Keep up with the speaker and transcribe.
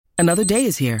Another day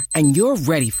is here, and you're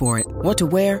ready for it. What to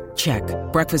wear? Check.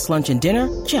 Breakfast, lunch, and dinner?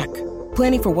 Check.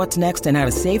 Planning for what's next and how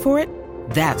to save for it?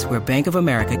 That's where Bank of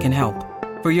America can help.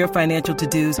 For your financial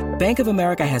to-dos, Bank of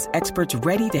America has experts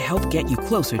ready to help get you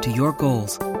closer to your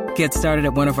goals. Get started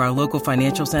at one of our local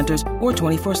financial centers or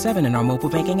 24/7 in our mobile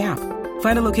banking app.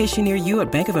 Find a location near you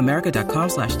at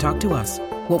bankofamerica.com/talktous.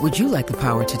 What would you like the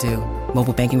power to do?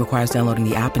 Mobile banking requires downloading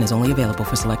the app and is only available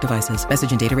for select devices.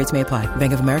 Message and data rates may apply.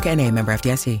 Bank of America N.A., member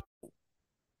FDIC.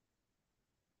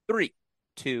 3,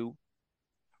 2.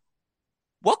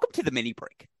 Welcome to the Mini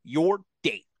Break, your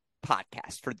date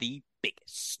podcast for the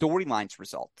biggest storylines,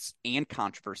 results, and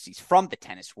controversies from the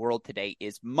tennis world. Today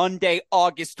is Monday,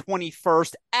 August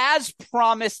 21st. As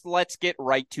promised, let's get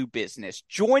right to business.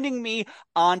 Joining me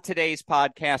on today's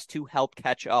podcast to help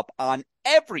catch up on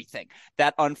everything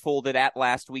that unfolded at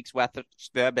last week's It's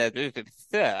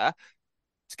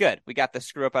good. We got the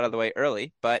screw up out of the way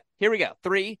early, but here we go.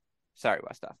 3. Sorry,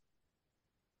 Westoff.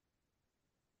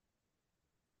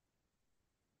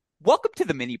 Welcome to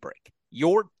the Mini Break,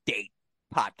 your date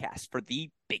podcast for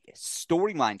the biggest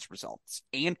storylines, results,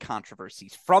 and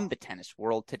controversies from the tennis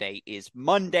world. Today is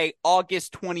Monday,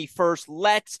 August 21st.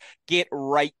 Let's get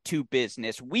right to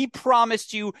business. We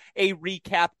promised you a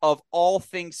recap of all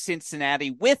things Cincinnati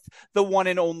with the one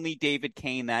and only David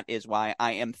Kane. That is why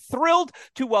I am thrilled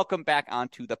to welcome back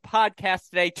onto the podcast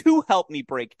today to help me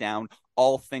break down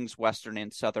all things Western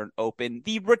and Southern Open,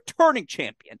 the returning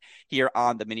champion here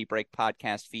on the Mini Break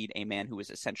podcast feed, a man who is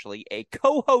essentially a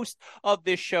co-host of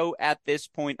this show at this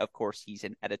point. Of course, he's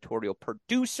an editorial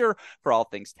producer for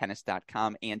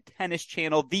allthingstennis.com and Tennis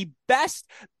Channel, the best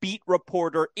beat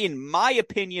reporter, in my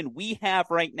opinion, we have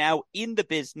right now in the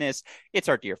business. It's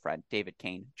our dear friend, David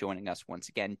Kane, joining us once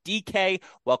again. DK,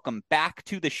 welcome back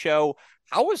to the show.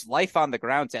 How was life on the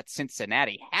grounds at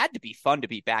Cincinnati? Had to be fun to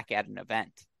be back at an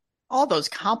event. All those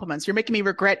compliments. You're making me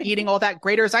regret eating all that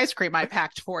Grater's ice cream I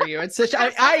packed for you. It's such,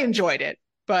 I enjoyed it,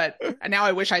 but now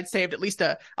I wish I'd saved at least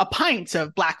a pint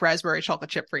of black raspberry chocolate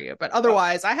chip for you. But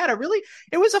otherwise,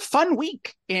 it was a fun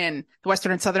week in the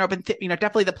Western and Southern Open.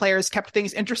 Definitely the players kept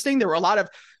things interesting. There were a lot of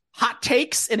hot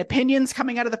takes and opinions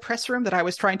coming out of the press room that I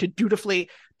was trying to dutifully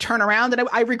turn around. And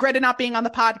I regretted not being on the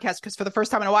podcast because for the first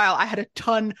time in a while, I had a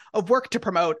ton of work to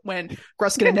promote when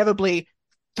Gruskin inevitably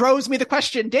throws me the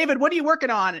question, David, what are you working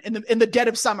on in the dead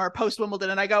of summer post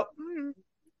Wimbledon? And I go,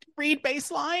 read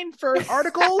Baseline for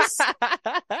articles.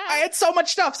 I had so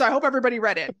much stuff, so I hope everybody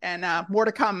read it. And more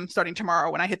to come starting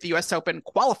tomorrow when I hit the U.S. Open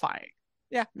qualifying.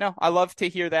 Yeah, no, I love to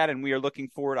hear that, and we are looking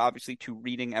forward, obviously, to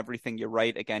reading everything you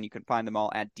write. Again, you can find them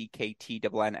all at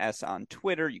DKTNNS on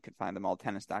Twitter. You can find them all at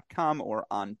tennis.com or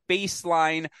on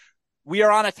Baseline. We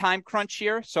are on a time crunch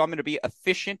here, so I'm going to be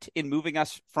efficient in moving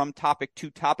us from topic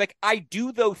to topic. I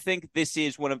do, though, think this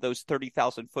is one of those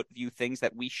 30,000-foot view things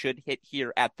that we should hit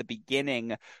here at the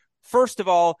beginning. First of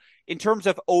all, in terms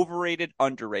of overrated,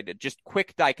 underrated, just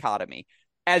quick dichotomy.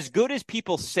 As good as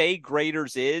people say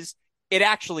Graders is, it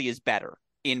actually is better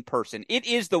in person. It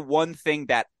is the one thing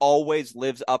that always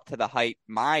lives up to the hype.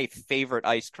 My favorite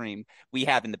ice cream we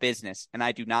have in the business, and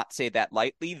I do not say that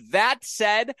lightly. That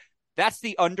said, that's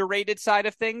the underrated side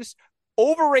of things.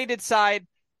 Overrated side,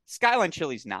 Skyline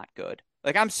Chili's not good.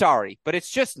 Like, I'm sorry, but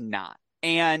it's just not.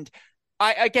 And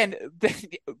again,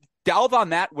 delve on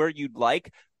that where you'd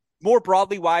like. More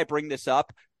broadly, why I bring this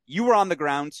up, you were on the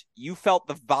grounds. You felt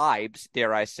the vibes,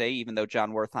 dare I say, even though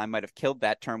John Wertheim might have killed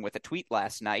that term with a tweet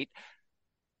last night.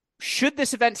 Should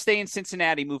this event stay in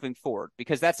Cincinnati moving forward?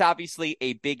 Because that's obviously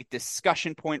a big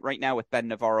discussion point right now with Ben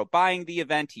Navarro buying the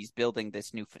event. He's building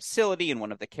this new facility in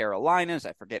one of the Carolinas.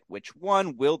 I forget which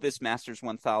one. Will this Masters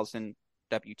 1000,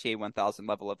 WTA 1000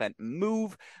 level event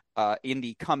move in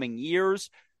the coming years?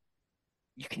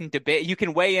 You can debate. You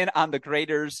can weigh in on the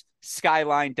Graders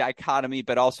Skyline dichotomy,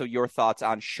 but also your thoughts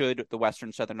on should the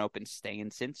Western Southern Open stay in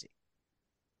Cincy?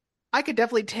 I could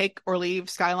definitely take or leave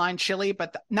Skyline Chili,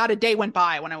 but not a day went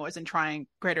by when I wasn't trying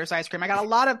Grater's ice cream. I got a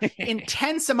lot of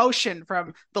intense emotion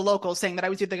from the locals saying that I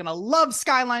was either going to love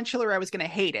Skyline Chili or I was going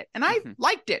to hate it. And I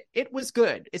liked it. It was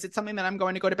good. Is it something that I'm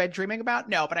going to go to bed dreaming about?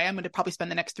 No, but I am going to probably spend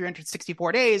the next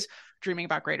 364 days dreaming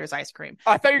about Grater's ice cream.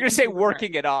 Oh, I thought you were going to say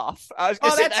working it off. I was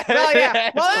going to say that. Well,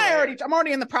 yeah. Well, I'm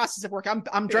already in the process of work.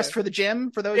 I'm dressed for the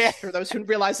gym for those who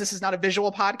realize this is not a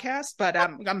visual podcast, but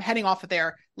I'm heading off of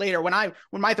there later when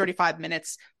my 35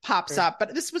 minutes pops up.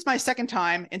 But this was my second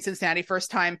time in Cincinnati,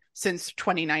 first time since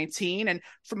 2019. And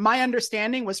from my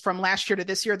understanding was from last year to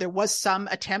this year, there was some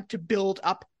attempt to build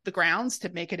up the grounds to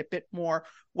make it a bit more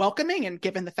welcoming. And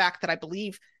given the fact that I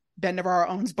believe Ben Navarro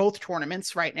owns both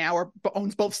tournaments right now, or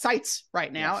owns both sites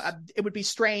right now. Yes. It would be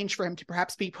strange for him to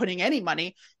perhaps be putting any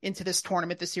money into this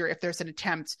tournament this year if there's an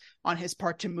attempt on his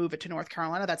part to move it to North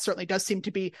Carolina. That certainly does seem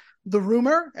to be the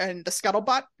rumor and the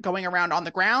scuttlebutt going around on the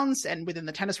grounds. And within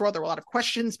the tennis world, there were a lot of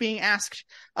questions being asked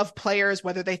of players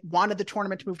whether they wanted the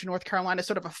tournament to move to North Carolina.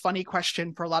 Sort of a funny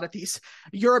question for a lot of these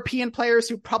European players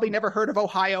who probably never heard of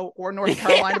Ohio or North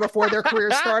Carolina before their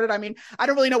careers started. I mean, I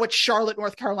don't really know what Charlotte,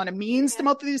 North Carolina means to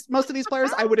most of these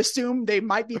players. I would assume they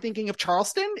might be thinking of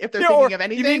Charleston if they're thinking of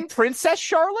anything. You mean Princess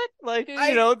Charlotte? Like,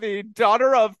 the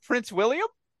daughter of Prince William?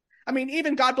 I mean,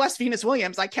 even God bless Venus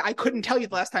Williams. I couldn't tell you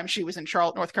the last time she was in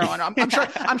Charlotte, North Carolina.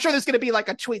 I'm sure there's going to be like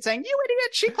a tweet saying, "You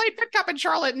idiot! She played Pitt Cup in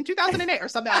Charlotte in 2008 or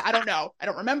something." I don't know. I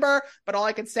don't remember. But all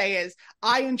I can say is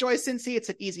I enjoy Cincy. It's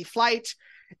an easy flight.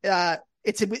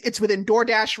 It's within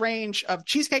DoorDash range of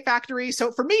Cheesecake Factory.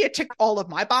 So for me, it ticked all of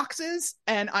my boxes,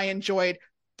 and I enjoyed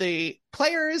the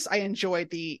players. I enjoyed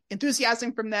the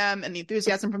enthusiasm from them and the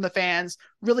enthusiasm from the fans.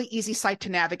 Really easy site to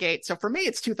navigate. So for me,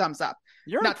 it's 2 thumbs up.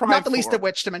 You're not the least of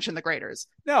which to mention the graders.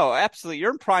 No, absolutely.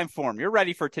 You're in prime form. You're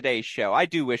ready for today's show. I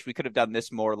do wish we could have done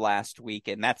this more last week,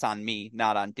 and that's on me,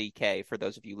 not on DK, for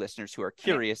those of you listeners who are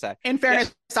curious. In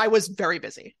fairness, I was very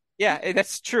busy. Yeah,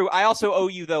 that's true. I also owe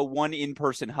you, though, one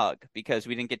in-person hug because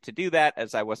we didn't get to do that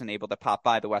as I wasn't able to pop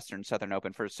by the Western Southern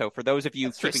Open first. So for those of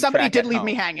you keeping somebody track did at leave home,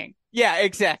 me hanging. Yeah,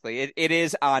 exactly. It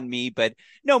is on me. But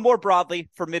no, more broadly,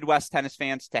 for Midwest tennis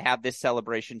fans to have this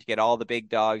celebration, to get all the big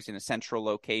dogs in a central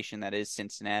location that is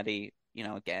Cincinnati,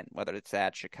 again, whether it's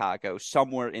at Chicago,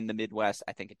 somewhere in the Midwest,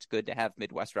 I think it's good to have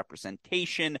Midwest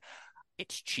representation.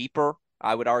 It's cheaper,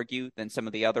 I would argue, than some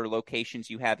of the other locations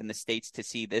you have in the States to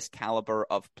see this caliber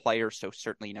of player. So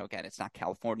certainly, again, it's not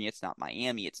California, it's not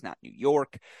Miami, it's not New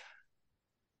York,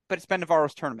 but it's Ben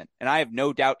Navarro's tournament. And I have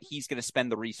no doubt he's going to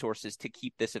spend the resources to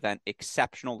keep this event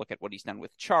exceptional. Look at what he's done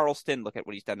with Charleston. Look at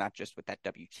what he's done, not just with that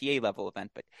WTA level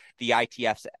event, but the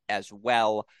ITFs as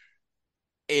well.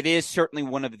 It is certainly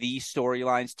one of the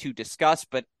storylines to discuss,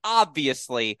 but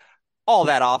obviously all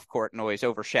that off-court noise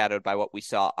overshadowed by what we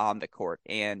saw on the court.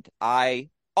 And I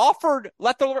offered,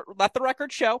 let the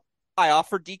record show, I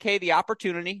offered DK the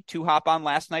opportunity to hop on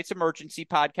last night's emergency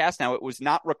podcast. Now, it was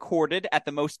not recorded at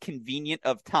the most convenient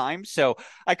of times, so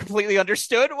I completely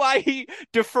understood why he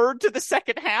deferred to the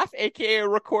second half, aka a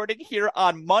recording here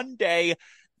on Monday.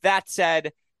 That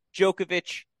said,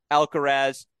 Djokovic,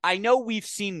 Alcaraz, I know we've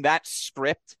seen that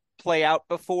script play out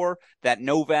before, that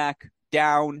Novak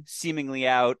down, seemingly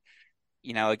out.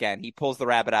 Again, he pulls the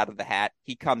rabbit out of the hat.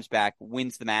 He comes back,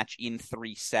 wins the match in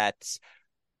 3 sets.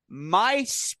 My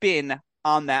spin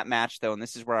on that match, though, and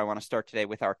this is where I want to start today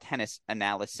with our tennis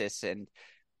analysis. And,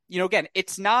 again,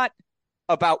 it's not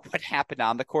about what happened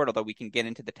on the court, although we can get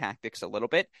into the tactics a little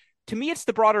bit. To me, it's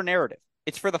the broader narrative.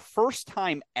 It's for the first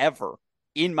time ever,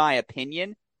 in my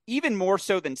opinion, even more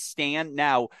so than Stan.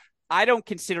 Now, I don't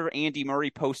consider Andy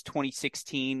Murray post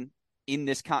 2016 in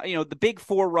this, the Big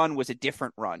Four run was a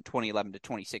different run, 2011 to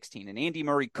 2016, and Andy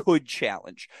Murray could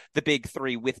challenge the Big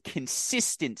Three with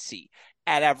consistency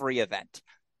at every event.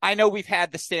 I know we've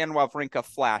had the Stan Wawrinka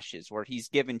flashes where he's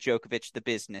given Djokovic the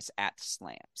business at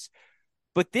slams,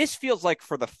 but this feels like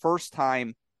for the first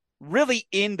time, really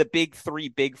in the Big Three,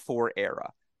 Big Four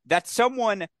era, that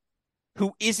someone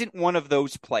who isn't one of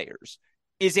those players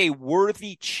is a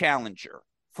worthy challenger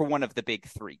for one of the Big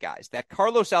Three guys. That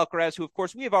Carlos Alcaraz, who, of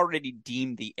course, we have already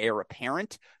deemed the heir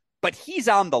apparent, but he's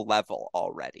on the level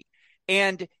already.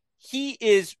 And he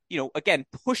is, again,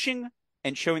 pushing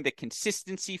and showing the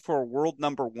consistency for a world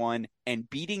number one and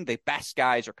beating the best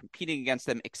guys or competing against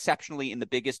them exceptionally in the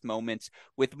biggest moments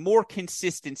with more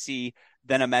consistency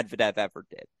than a Medvedev ever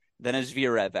did, than a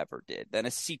Zverev ever did, than a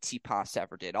Tsitsipas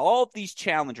ever did. All of these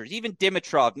challengers, even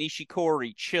Dimitrov,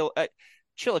 Nishikori,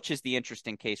 Cilic is the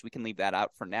interesting case. We can leave that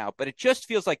out for now, but it just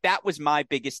feels like that was my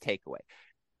biggest takeaway.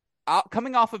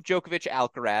 Coming off of Djokovic,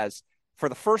 Alcaraz, for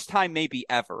the first time maybe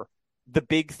ever, the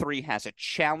Big Three has a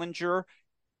challenger,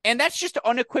 and that's just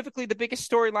unequivocally the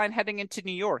biggest storyline heading into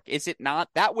New York, is it not?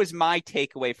 That was my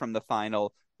takeaway from the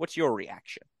final. What's your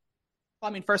reaction?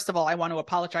 Well, I mean, first of all, I want to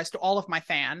apologize to all of my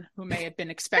fan who may have been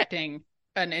expecting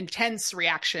an intense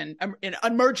reaction, an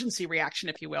emergency reaction,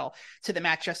 if you will, to the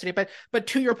match yesterday. But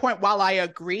to your point, while I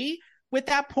agree with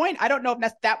that point, I don't know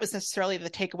if that was necessarily the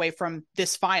takeaway from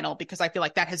this final, because I feel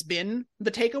like that has been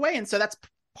the takeaway. And so that's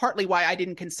partly why I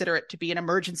didn't consider it to be an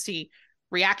emergency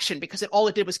reaction, because all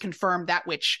it did was confirm that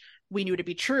which we knew to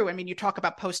be true. I mean, you talk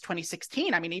about post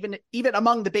 2016. I mean, even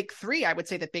among the Big Three, I would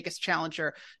say the biggest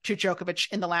challenger to Djokovic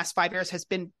in the last 5 years has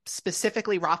been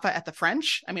specifically Rafa at the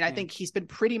French. I mean, I think he's been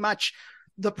pretty much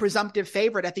the presumptive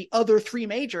favorite at the other three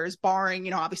majors,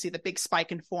 barring, obviously the big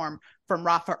spike in form from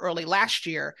Rafa early last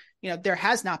year. There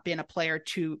has not been a player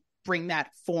to bring that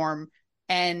form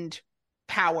and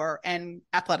power and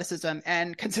athleticism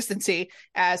and consistency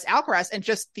as Alcaraz, and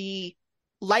just the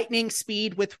lightning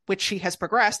speed with which he has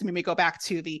progressed. I mean, we go back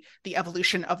to the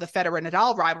evolution of the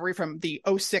Federer-Nadal rivalry from the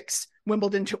 06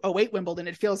 Wimbledon to 08 Wimbledon.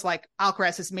 It feels like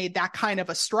Alcaraz has made that kind of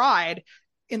a stride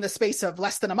in the space of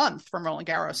less than a month from Roland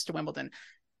Garros to Wimbledon.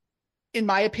 In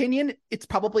my opinion, it's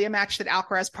probably a match that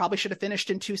Alcaraz probably should have finished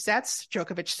in 2 sets.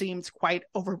 Djokovic seemed quite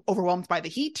overwhelmed by the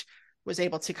heat, was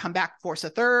able to come back, force a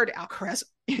third. Alcaraz,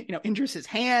 injures his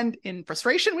hand in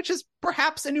frustration, which is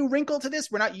perhaps a new wrinkle to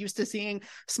this. We're not used to seeing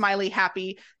smiley,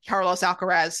 happy Carlos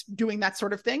Alcaraz doing that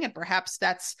sort of thing. And perhaps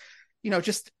that's,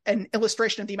 just an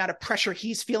illustration of the amount of pressure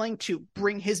he's feeling to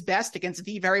bring his best against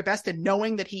the very best, and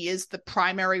knowing that he is the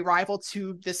primary rival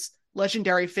to this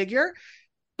legendary figure.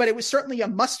 But it was certainly a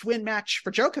must-win match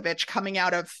for Djokovic coming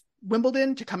out of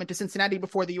Wimbledon to come into Cincinnati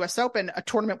before the US Open, a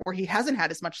tournament where he hasn't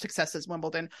had as much success as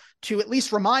Wimbledon, to at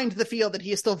least remind the field that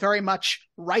he is still very much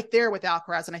right there with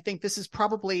Alcaraz. And I think this is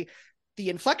probably the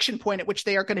inflection point at which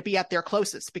they are going to be at their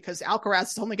closest, because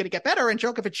Alcaraz is only going to get better and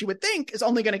Djokovic, you would think, is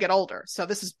only going to get older. So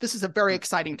this is a very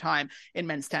exciting time in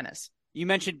men's tennis. You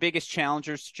mentioned biggest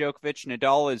challengers to Djokovic.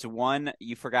 Nadal is one.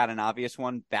 You forgot an obvious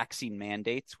one, vaccine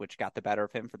mandates, which got the better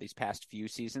of him for these past few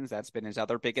seasons. That's been his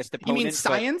other biggest opponent. You mean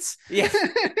science? Yeah.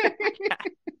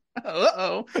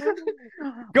 Uh-oh.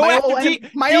 Go my after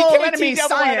old enemy,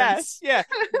 science. Yeah.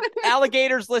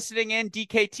 Alligators listening in,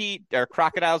 DKT, or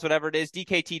crocodiles, whatever it is,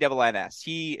 DKT-NNS.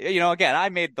 He, again, I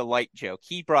made the light joke.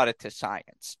 He brought it to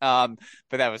science. But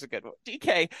that was a good one.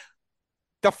 DK,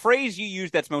 the phrase you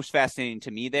used that's most fascinating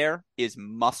to me there is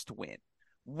must win.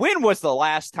 When was the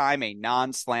last time a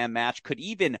non-slam match could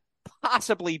even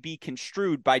possibly be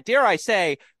construed by, dare I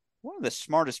say, one of the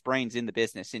smartest brains in the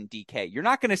business in DK? You're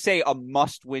not going to say a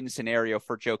must-win scenario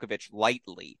for Djokovic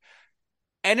lightly.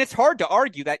 And it's hard to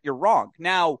argue that you're wrong.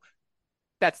 Now,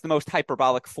 that's the most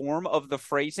hyperbolic form of the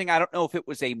phrasing. I don't know if it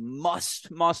was a must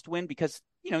win, because,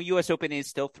 US Open is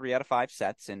still 3 out of 5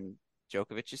 sets, and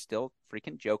Djokovic is still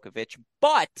freaking Djokovic.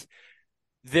 But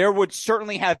there would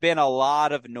certainly have been a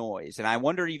lot of noise. And I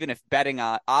wonder even if betting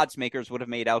odds makers would have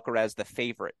made Alcaraz the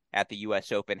favorite at the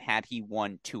U.S. Open had he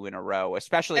won 2 in a row,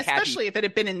 especially if it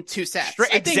had been in 2 sets.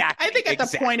 Exactly. I think at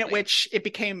the point at which it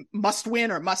became must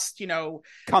win or must,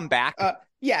 come back.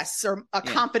 Yes, or a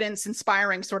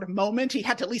confidence-inspiring sort of moment, he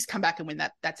had to at least come back and win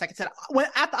that second set.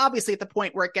 Obviously, at the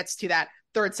point where it gets to that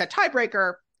third set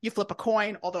tiebreaker, you flip a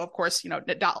coin. Although, of course,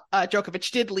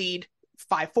 Djokovic did lead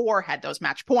 5-4, had those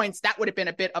match points. That would have been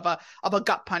a bit of a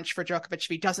gut punch for Djokovic if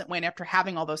he doesn't win after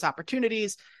having all those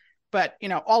opportunities. But,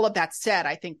 all of that said,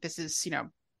 I think this is,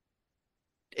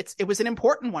 it was an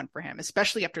important one for him,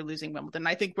 especially after losing Wimbledon.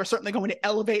 I think we're certainly going to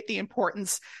elevate the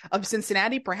importance of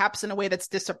Cincinnati, perhaps in a way that's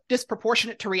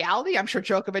disproportionate to reality. I'm sure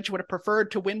Djokovic would have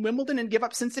preferred to win Wimbledon and give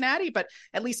up Cincinnati, but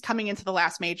at least coming into the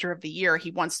last major of the year, he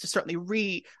wants to certainly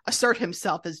reassert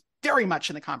himself as very much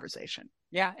in the conversation.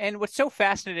 Yeah, and what's so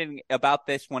fascinating about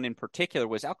this one in particular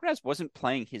was Alcaraz wasn't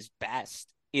playing his best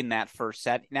in that first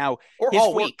set. Now,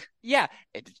 all week. Yeah,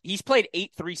 he's played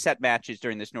 8 3-set matches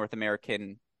during this North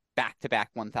American back-to-back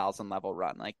 1,000 level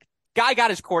run. Like, guy got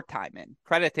his court time in.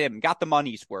 Credit him. Got the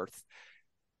money's worth.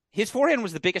 His forehand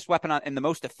was the biggest weapon and the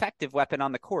most effective weapon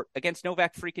on the court against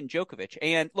Novak freaking Djokovic.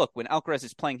 And look, when Alcaraz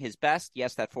is playing his best,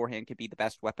 yes, that forehand could be the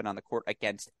best weapon on the court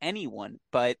against anyone.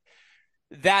 But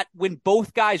that when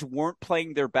both guys weren't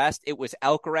playing their best, it was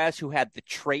Alcaraz who had the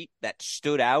trait that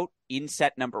stood out in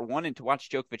set number 1, and to watch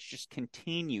Djokovic just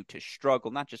continue to struggle,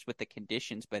 not just with the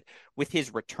conditions, but with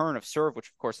his return of serve, which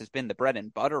of course has been the bread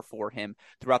and butter for him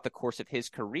throughout the course of his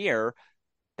career,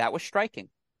 that was striking.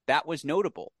 That was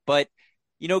notable. But,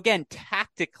 again,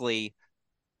 tactically,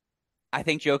 I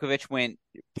think Djokovic went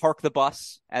park the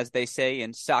bus, as they say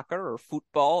in soccer or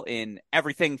football, in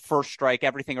everything first strike,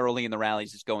 everything early in the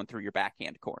rallies is going through your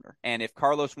backhand corner. And if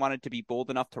Carlos wanted to be bold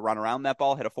enough to run around that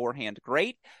ball, hit a forehand,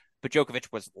 great. But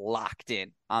Djokovic was locked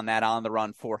in on that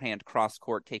on-the-run forehand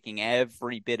cross-court, taking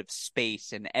every bit of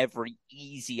space and every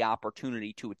easy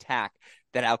opportunity to attack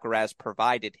that Alcaraz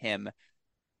provided him.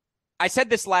 I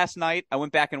said this last night. I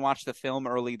went back and watched the film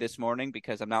early this morning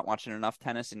because I'm not watching enough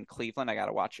tennis in Cleveland. I got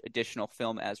to watch additional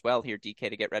film as well here, DK,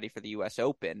 to get ready for the U.S.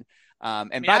 Open. By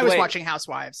the way, I was watching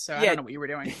Housewives, so I don't know what you were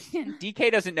doing.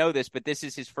 DK doesn't know this, but this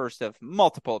is his first of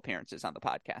multiple appearances on the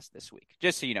podcast this week.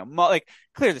 Just so you know,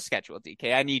 clear the schedule,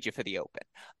 DK. I need you for the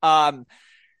Open.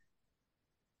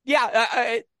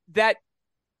 That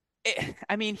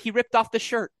I mean, he ripped off the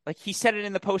shirt. Like, he said it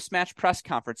in the post-match press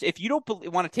conference. If you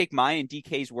don't want to take mine and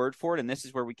DK's word for it, and this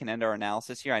is where we can end our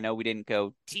analysis here. I know we didn't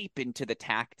go deep into the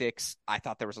tactics. I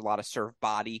thought there was a lot of serve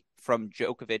body from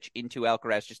Djokovic into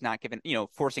Alcaraz, just not giving,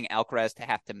 forcing Alcaraz to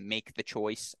have to make the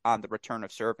choice on the return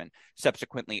of serve and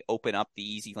subsequently open up the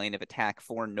easy lane of attack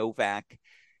for Novak.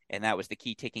 And that was the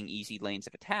key, taking easy lanes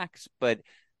of attacks. But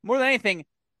more than anything,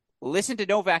 listen to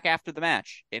Novak after the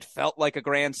match. It felt like a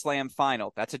Grand Slam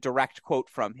final. That's a direct quote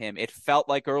from him. It felt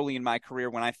like early in my career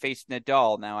when I faced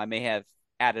Nadal. Now, I may have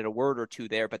added a word or two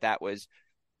there, but that was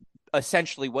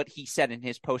essentially what he said in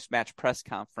his post-match press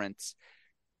conference.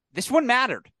 This one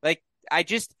mattered. Like, I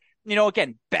just,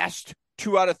 again, best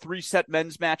 2 out of 3 set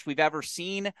men's match we've ever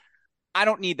seen. I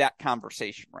don't need that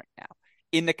conversation right now.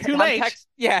 In the context,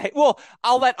 yeah, well,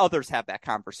 I'll let others have that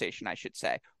conversation, I should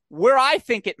say. Where I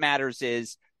think it matters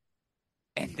is,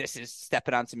 and this is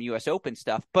stepping on some U.S. Open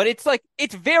stuff, but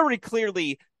it's very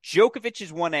clearly Djokovic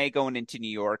is 1A going into New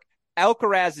York,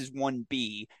 Alcaraz is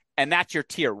 1B, and that's your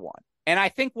tier 1. And I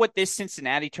think what this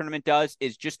Cincinnati tournament does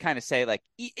is just kind of say, like,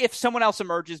 if someone else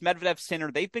emerges, Medvedev,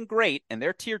 Sinner, they've been great, and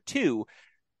they're tier 2,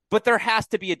 but there has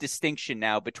to be a distinction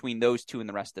now between those two and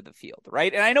the rest of the field,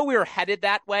 right? And I know we were headed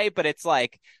that way, but it's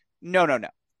like, no.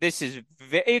 This is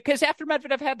because after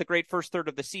Medvedev had the great first third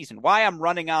of the season, why I'm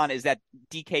running on is that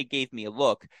DK gave me a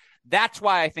look. That's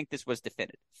why I think this was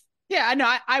definitive. Yeah, I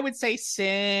know. I would say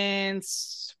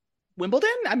since Wimbledon.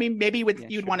 I mean, maybe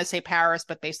you'd want to say Paris,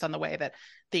 but based on the way that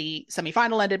the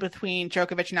semifinal ended between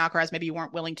Djokovic and Alcaraz, maybe you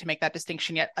weren't willing to make that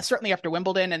distinction yet. Certainly after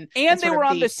Wimbledon, and they were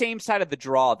on the same side of the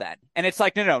draw then. And it's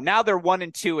like, no. Now they're 1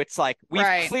 and 2. It's like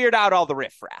we've cleared out all the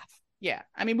riffraff. Yeah,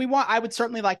 I mean, I would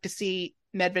certainly like to see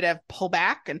Medvedev pull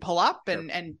back and pull up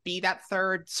and be that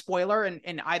third spoiler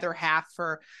in either half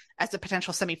as a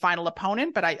potential semifinal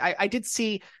opponent. But I did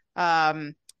see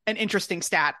an interesting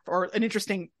stat or an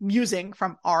interesting musing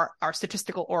from our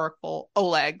statistical oracle,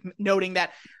 Oleg, noting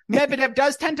that Medvedev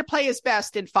does tend to play his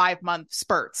best in 5-month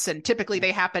spurts. And typically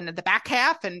they happen in the back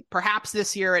half. And perhaps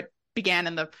this year it began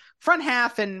in the front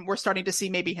half, and we're starting to see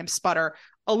maybe him sputter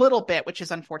a little bit, which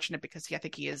is unfortunate because I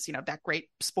think he is, that great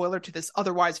spoiler to this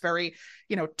otherwise very,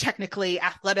 technically,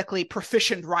 athletically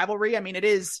proficient rivalry. I mean, it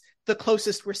is the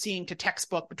closest we're seeing to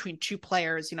textbook between two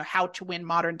players, how to win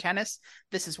modern tennis.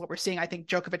 This is what we're seeing. I think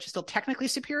Djokovic is still technically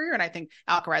superior, and I think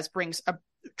Alcaraz brings a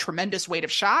tremendous weight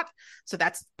of shot. So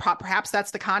that's perhaps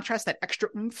that's the contrast, that extra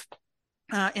oomph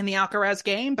in the Alcaraz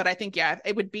game. But I think,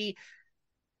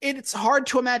 it's hard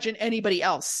to imagine anybody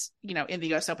else, in the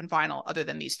U.S. Open final other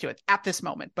than these two at this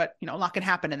moment. But, a lot can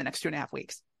happen in the next 2.5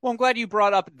 weeks. Well, I'm glad you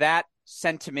brought up that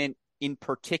sentiment in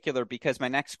particular, because my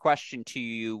next question to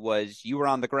you was, you were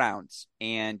on the grounds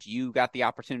and you got the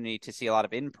opportunity to see a lot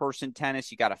of in-person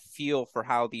tennis. You got a feel for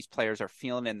how these players are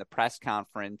feeling in the press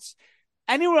conference.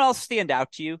 Anyone else stand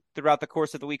out to you throughout the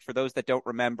course of the week? For those that don't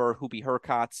remember, Hubie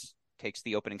Hurkacz takes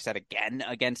the opening set again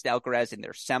against Alcaraz in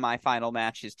their semifinal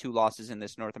match. His 2 losses in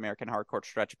this North American hardcourt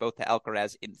stretch, both to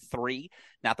Alcaraz in 3.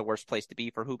 Not the worst place to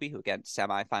be for Hubie, who again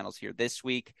semifinals here this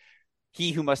week.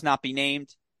 He who must not be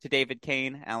named, to David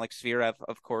Kane, Alex Zverev,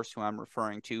 of course, who I'm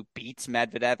referring to, beats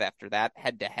Medvedev after that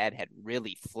head-to-head had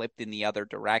really flipped in the other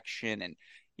direction. And,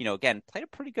 again, played a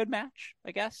pretty good match,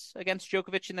 I guess, against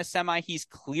Djokovic in the semi. He's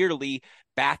clearly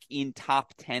back in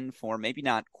top 10 form, maybe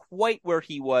not quite where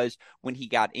he was when he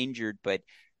got injured. But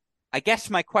I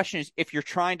guess my question is, if you're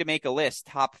trying to make a list,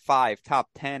 top 5, top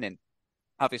 10, and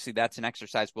obviously that's an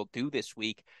exercise we'll do this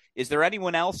week, is there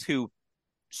anyone else who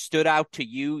stood out to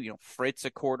you? Fritz,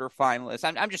 a quarterfinalist.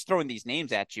 I'm just throwing these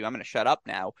names at you. I'm going to shut up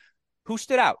now. Who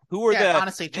stood out? Who were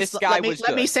honestly, this guy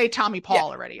let me say Tommy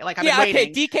Paul already. Like, I've been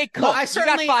waiting. Okay, DK Cook. You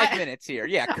got 5 minutes here.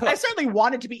 Yeah, Cook. I certainly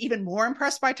wanted to be even more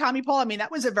impressed by Tommy Paul. I mean, that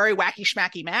was a very wacky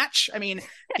schmacky match. I mean,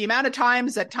 the amount of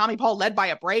times that Tommy Paul led by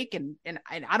a break and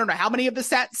I don't know how many of the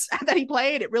sets that he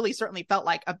played, it really certainly felt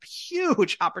like a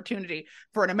huge opportunity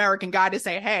for an American guy to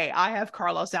say, hey, I have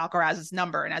Carlos Alcaraz's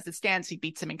number. And as it stands, he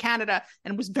beats him in Canada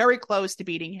and was very close to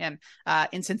beating him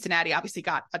in Cincinnati. Obviously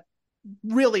got a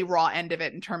really raw end of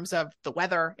it in terms of the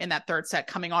weather in that third set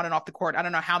coming on and off the court. I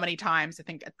don't know how many times. I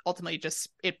think ultimately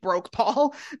it broke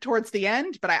Paul towards the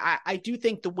end, but I do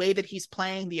think the way that he's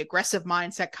playing, the aggressive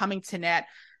mindset coming to net,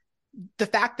 the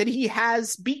fact that he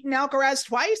has beaten Alcaraz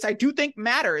twice, I do think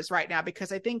matters right now,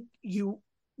 because I think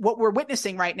what we're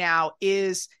witnessing right now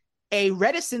is a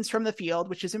reticence from the field,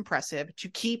 which is impressive, to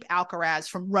keep Alcaraz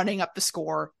from running up the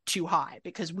score too high,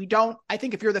 because I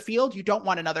think if you're the field, you don't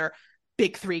want another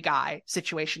big 3 guy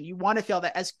situation. You want to feel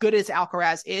that as good as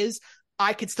Alcaraz is,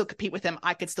 I could still compete with him.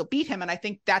 I could still beat him. And I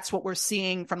think that's what we're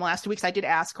seeing from the last 2 weeks. I did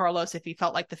ask Carlos if he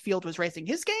felt like the field was raising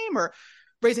his game or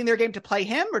raising their game to play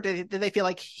him, or did they feel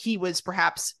like he was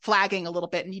perhaps flagging a little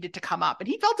bit and needed to come up? And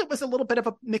he felt it was a little bit of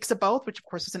a mix of both, which of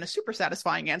course isn't a super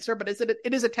satisfying answer, but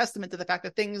it is a testament to the fact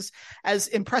that things as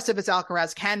impressive as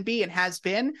Alcaraz can be and has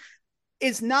been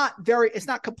is not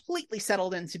completely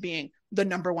settled into being the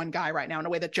number one guy right now in a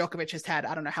way that Djokovic has had,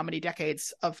 I don't know how many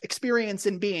decades of experience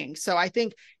in being. So I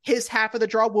think his half of the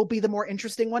draw will be the more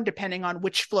interesting one, depending on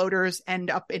which floaters end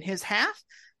up in his half.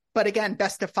 But again,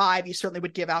 best of 5, you certainly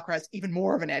would give Alcaraz even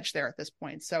more of an edge there at this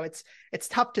point. So it's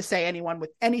tough to say anyone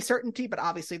with any certainty, but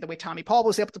obviously the way Tommy Paul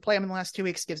was able to play him in the last 2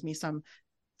 weeks gives me some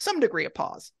degree of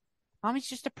pause. Tommy's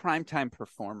just a primetime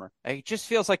performer. It just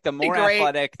feels like the more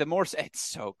athletic, the more... It's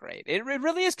so great. It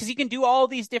really is, because he can do all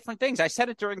these different things. I said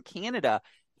it during Canada.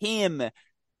 Him,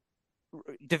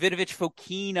 Davidovich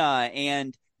Fokina,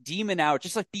 and De Minaur,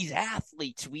 just like these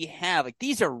athletes we have, like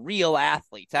these are real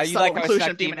athletes. How you like how I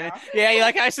snuck De Minaur? Yeah, you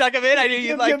like how I snuck him in? I knew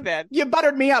you'd like that. You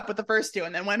buttered me up with the first 2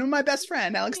 and then went with my best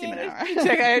friend, Alex De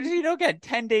Minaur. Again,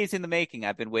 10 days in the making,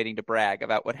 I've been waiting to brag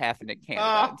about what happened in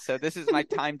Canada. So this is my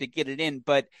time to get it in.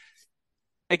 But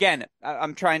again,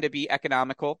 I'm trying to be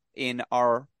economical in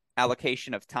our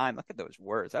allocation of time. Look at those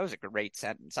words. That was a great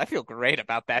sentence. I feel great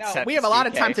about that sentence. We have a lot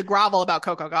of time to grovel about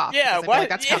Coco Gauff. Yeah, I feel like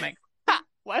that's coming.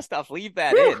 Westhoff, leave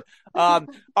that in. All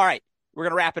right, we're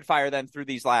going to rapid fire then through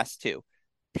these last 2.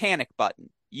 Panic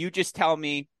button. You just tell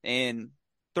me in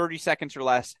 30 seconds or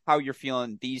less how you're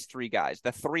feeling these 3 guys.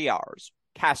 The 3 R's.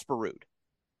 Casper Ruud.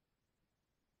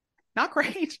 Not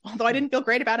great, although I didn't feel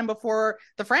great about him before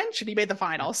the French and he made the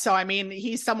final. So, I mean,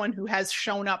 he's someone who has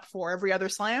shown up for every other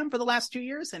slam for the last 2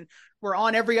 years, and we're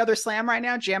on every other slam right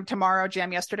now. Jam tomorrow,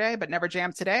 jam yesterday, but never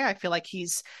jam today. I feel like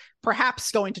he's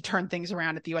perhaps going to turn things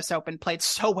around at the US Open. Played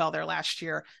so well there last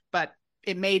year, but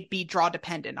it may be draw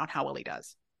dependent on how well he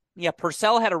does. Yeah,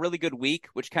 Purcell had a really good week,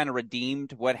 which kind of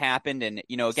redeemed what happened. And,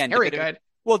 again, very good.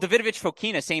 Well, Davidovich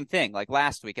Fokina, same thing, like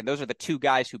last week. And those are the 2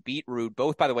 guys who beat Ruud,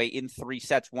 both, by the way, in 3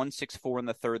 sets, one 6-4 in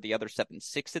the third, the other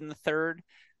 7-6 in the third.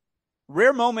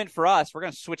 Rare moment for us. We're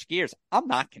going to switch gears. I'm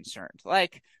not concerned.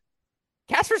 Like,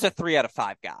 Casper's a 3 out of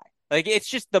 5 guy. Like, it's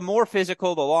just the more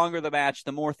physical, the longer the match,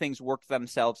 the more things work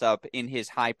themselves up in his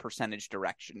high percentage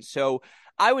direction. So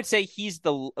I would say he's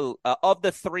of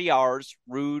the 3 R's,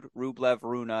 Ruud, Rublev,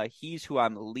 Rune, he's who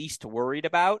I'm least worried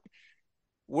about.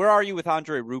 Where are you with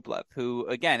Andre Rublev, who,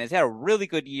 again, has had a really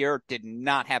good year, did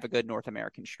not have a good North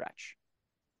American stretch?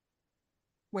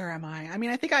 Where am I? I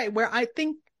mean, I think I'm where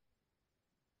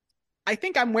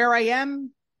I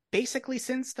am basically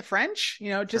since the French.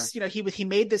 Sure. He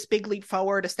made this big leap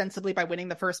forward ostensibly by winning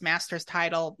the first Masters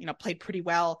title, played pretty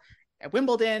well at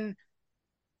Wimbledon.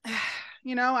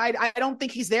 I don't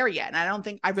think he's there yet. And I don't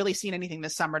think I've really seen anything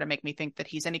this summer to make me think that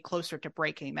he's any closer to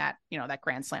breaking that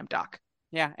Grand Slam duck.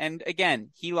 Yeah, and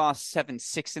again, he lost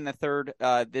 7-6 in the third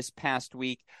this past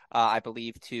week, I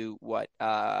believe, to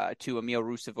Emil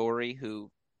Rusevori,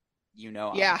 who I'm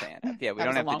a fan of. Yeah, we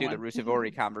don't have to do the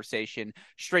Rusevori conversation.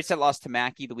 Straight set loss to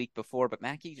Mackey the week before, but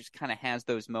Mackey just kind of has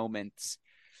those moments.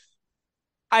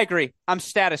 I agree. I'm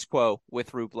status quo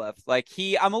with Rublev.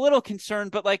 I'm a little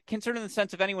concerned, but concerned in the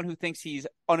sense of anyone who thinks he's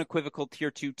unequivocal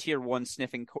tier 2, tier 1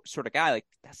 sniffing sort of guy.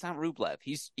 That's not Rublev.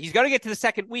 He's going to get to the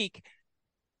second week.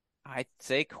 I'd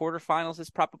say quarterfinals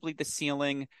is probably the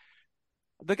ceiling.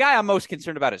 The guy I'm most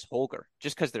concerned about is Holger,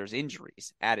 just because there's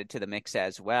injuries added to the mix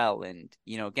as well. And,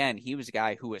 again, he was a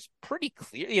guy who was pretty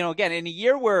clear, again, in a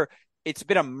year where it's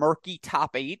been a murky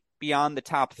top 8 beyond the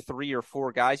top 3 or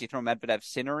 4 guys. You throw Medvedev,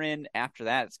 Sinner in. After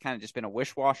that, it's kind of just been a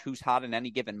wish-wash who's hot in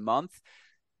any given month.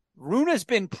 Rune's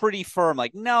been pretty firm.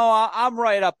 No, I'm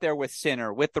right up there with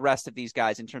Sinner, with the rest of these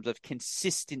guys in terms of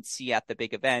consistency at the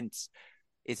big events.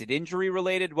 Is it injury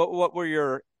related? What were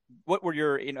your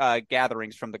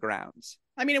gatherings from the grounds?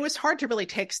 I mean, it was hard to really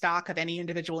take stock of any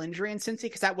individual injury in Cincy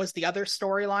because that was the other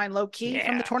storyline low key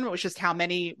from the tournament, was just how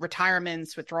many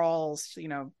retirements, withdrawals,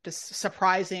 just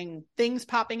surprising things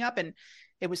popping up. And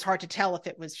it was hard to tell if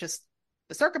it was just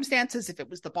the circumstances, if it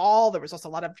was the ball. There was also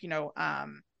a lot of,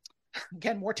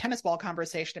 again, more tennis ball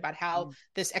conversation about how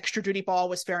this extra duty ball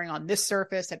was faring on this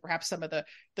surface, and perhaps some of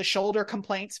the shoulder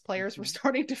complaints players were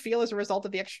starting to feel as a result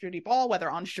of the extra duty ball, whether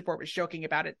Ons Jabeur was joking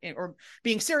about it or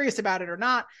being serious about it or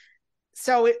not.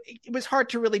 So it was hard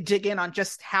to really dig in on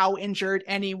just how injured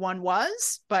anyone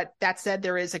was. But that said,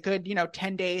 there is a good,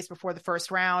 10 days before the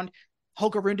first round.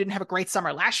 Holger Rune didn't have a great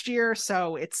summer last year.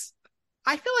 So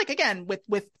I feel like, again,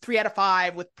 with 3 out of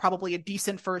 5, with probably a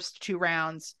decent first 2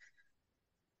 rounds,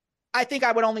 I think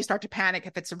I would only start to panic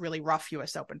if it's a really rough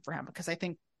US Open for him, because I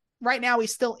think right now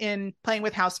he's still in playing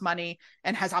with house money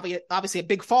and has obviously a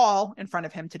big fall in front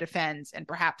of him to defend, and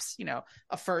perhaps,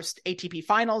 a first ATP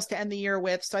finals to end the year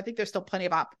with. So I think there's still plenty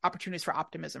of opportunities for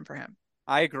optimism for him.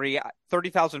 I agree.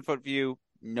 30,000 foot view,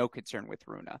 no concern with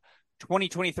Rune.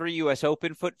 2023 US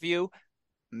Open foot view,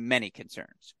 many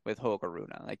concerns with Holger Rune.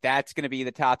 Like, that's going to be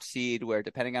the top seed where,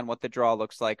 depending on what the draw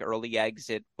looks like, early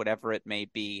exit, whatever it may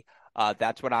be,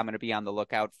 that's what I'm going to be on the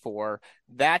lookout for.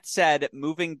 That said,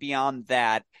 moving beyond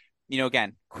that,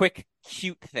 again, quick,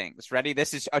 cute things. Ready?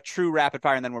 This is a true rapid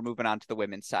fire, and then we're moving on to the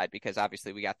women's side because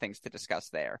obviously we got things to discuss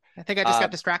there. I think I just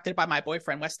got distracted by my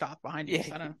boyfriend Westhoff behind you.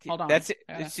 So hold on. That's it.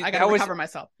 I got to recover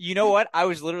myself. You know what? I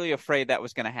was literally afraid that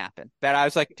was going to happen. That I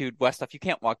was like, dude, Westhoff, you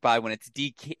can't walk by when it's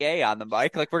DK on the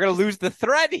mic. Like, we're going to lose the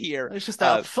thread here. It's just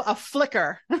a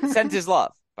flicker. Sends his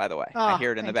love, by the way. Oh, I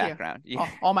hear it in the background. Yeah.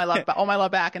 All my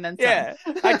love back, and then some. Yeah.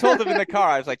 I told him in the car,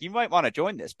 I was like, you might want to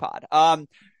join this pod.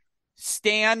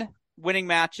 Stan winning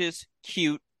matches,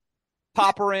 cute.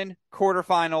 Popperin,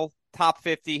 quarterfinal, top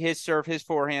 50, his serve, his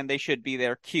forehand, they should be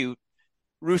there, cute.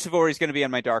 Rusevori is going to be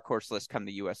on my dark horse list come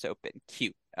the U.S. Open,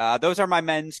 cute. Those are my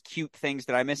men's cute things.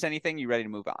 Did I miss anything? You ready to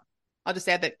move on? I'll just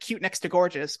add that cute next to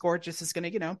gorgeous. Gorgeous is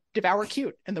going to, devour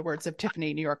cute, in the words of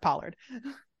Tiffany New York Pollard.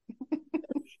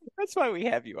 That's why we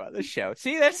have you on the show.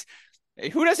 See,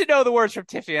 who doesn't know the words from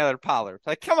Tiffany New York Pollard?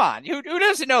 Like, come on, who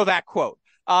doesn't know that quote?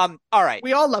 All right.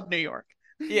 We all love New York.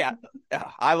 Yeah.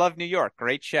 I love New York.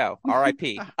 Great show.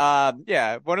 R.I.P.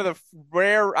 Yeah. One of the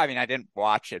rare, I didn't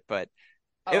watch it, but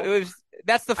it was,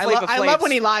 that's the flavor. I love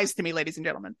when he lies to me, ladies and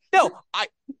gentlemen. No, I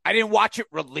didn't watch it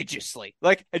religiously.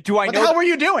 Like, do I know? What the hell were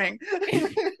you doing?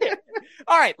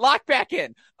 All right. Lock back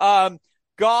in.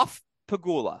 Goff,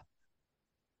 Pegula.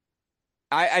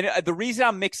 I the reason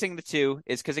I'm mixing the two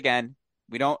is because, again,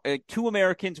 we don't, two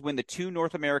Americans win the two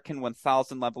North American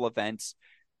 1,000 level events.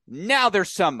 Now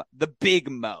there's the big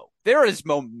mo. There is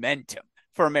momentum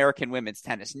for American women's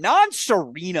tennis,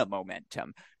 non-Serena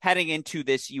momentum heading into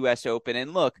this U.S. Open.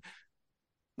 And look,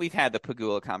 we've had the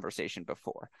Pegula conversation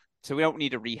before, so we don't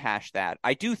need to rehash that.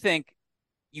 I do think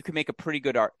you can make a pretty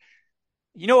good art.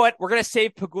 You know what? We're going to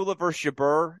save Pegula versus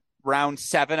Jabeur round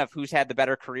 7 of who's had the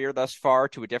better career thus far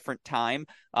to a different time.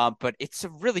 But it's a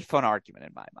really fun argument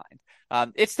in my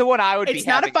mind. It's the one I would be having. It's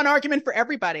not a fun argument for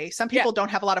everybody. Some people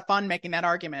don't have a lot of fun making that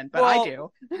argument, but I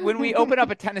do. When we open up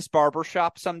a tennis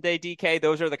barbershop someday, DK,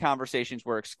 those are the conversations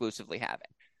we're exclusively having.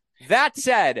 That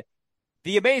said,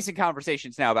 the amazing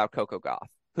conversations now about Coco Gauff,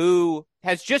 who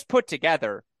has just put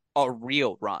together a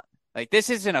real run. Like, this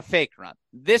isn't a fake run.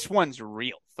 This one's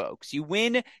real, folks. You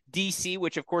win DC,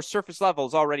 which, of course, surface level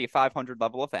is already a 500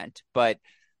 level event. But,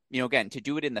 again, to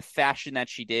do it in the fashion that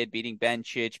she did, beating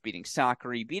Bencic, beating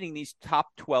Sakari, beating these top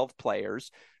 12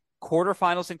 players,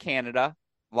 quarterfinals in Canada,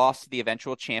 lost to the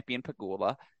eventual champion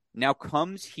Pegula, now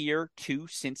comes here to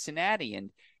Cincinnati.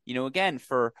 And, again,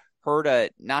 for her to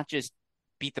not just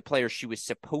beat the players she was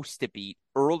supposed to beat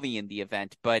early in the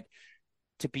event, but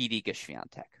to beat Iga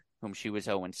Swiatek, whom she was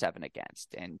 0-7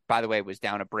 against. And by the way, was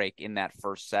down a break in that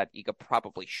first set. Iga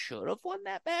probably should have won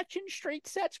that match in straight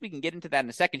sets. We can get into that in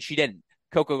a second. She didn't.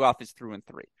 Coco Gauff is through in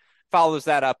 3. Follows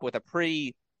that up with a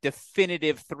pretty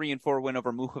definitive 3-4 win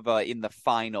over Muchova in the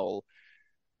final.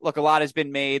 Look, a lot has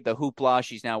been made. The hoopla,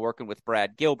 she's now working with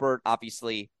Brad Gilbert.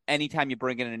 Obviously, anytime you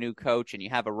bring in a new coach and you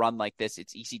have a run like this,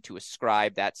 it's easy to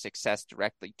ascribe that success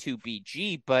directly to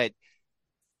BG. But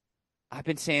I've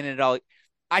been saying it all.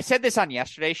 I said this on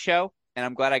yesterday's show, and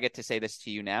I'm glad I get to say this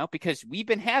to you now because we've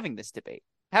been having this debate.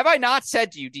 Have I not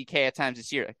said to you, DK, at times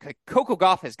this year, Coco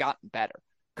Gauff has gotten better.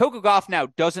 Coco Gauff now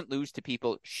doesn't lose to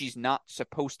people she's not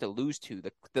supposed to lose to.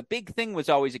 The big thing was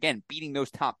always, again, beating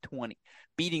those top 20,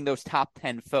 beating those top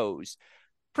 10 foes.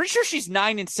 Pretty sure she's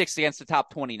 9-6 against the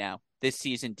top 20 now this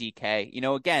season, DK.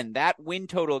 Again, that win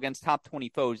total against top 20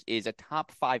 foes is a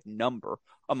top 5 number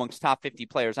amongst top 50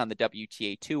 players on the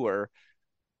WTA Tour.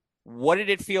 What did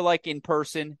it feel like in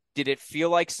person? Did it feel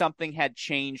like something had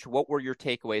changed? What were your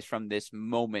takeaways from this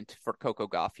moment for Coco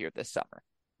Gauff here this summer?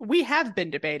 We have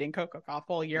been debating Coco Gauff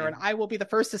all year, and I will be the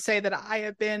first to say that I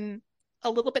have been a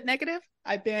little bit negative.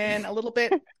 I've been a little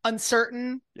bit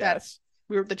uncertain that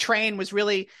the train was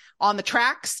really on the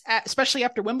tracks, especially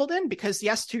after Wimbledon, because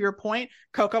yes, to your point,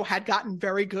 Coco had gotten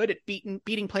very good at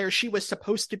beating players she was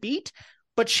supposed to beat,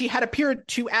 but she had appeared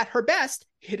to, at her best,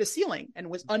 hit a ceiling and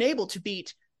was unable to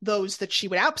beat those that she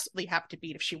would absolutely have to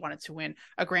beat if she wanted to win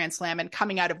a Grand Slam. And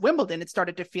coming out of Wimbledon, it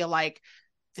started to feel like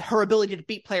her ability to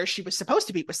beat players she was supposed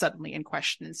to beat was suddenly in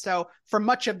question. And so for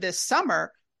much of this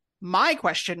summer, my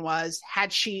question was,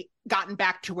 had she gotten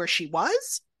back to where she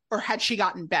was, or had she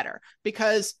gotten better?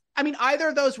 Because I mean, either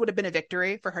of those would have been a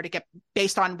victory for her to get,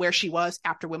 based on where she was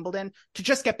after Wimbledon, to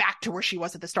just get back to where she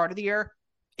was at the start of the year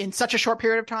in such a short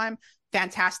period of time.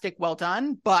 Fantastic. Well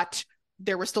done. But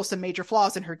there were still some major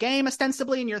flaws in her game,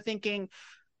 ostensibly. And you're thinking,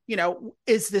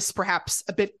 is this perhaps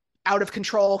a bit out of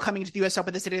control coming to the US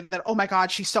Open, this idea that, oh my God,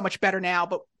 she's so much better now,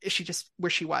 but is she just where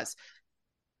she was?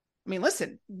 I mean,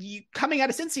 listen, coming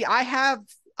out of Cincy, I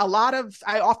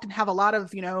often have a lot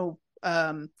of,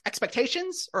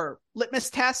 expectations or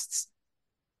litmus tests.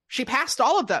 She passed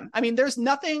all of them. I mean, there's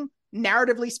nothing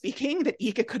narratively speaking that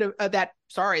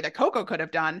that Coco could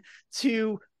have done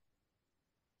to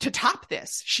top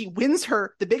this. She wins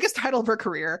the biggest title of her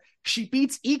career. She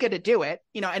beats Iga to do it,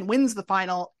 and wins the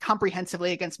final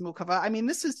comprehensively against Mukova. I mean,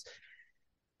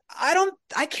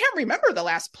 I can't remember the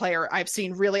last player I've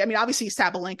seen really. I mean, obviously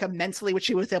Sabalenka mentally, which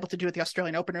she was able to do at the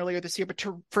Australian Open earlier this year, but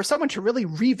for someone to really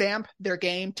revamp their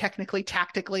game technically,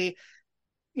 tactically,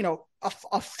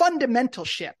 a fundamental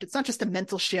shift. It's not just a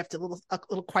mental shift, a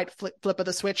little quite flip of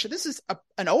the switch. This is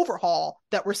an overhaul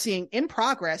that we're seeing in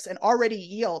progress and already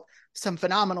yield some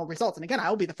phenomenal results. And again, I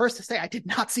will be the first to say I did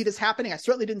not see this happening. I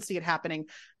certainly didn't see it happening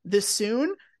this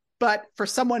soon. But for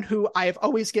someone who I have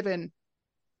always given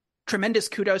tremendous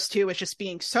kudos to as just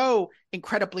being so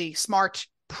incredibly smart,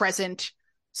 present,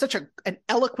 such an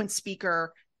eloquent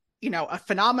speaker, a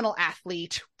phenomenal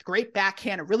athlete, great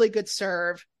backhand, a really good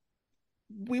serve.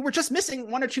 We were just missing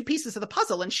one or two pieces of the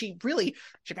puzzle, and she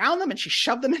found them and she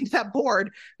shoved them into that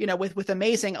board, with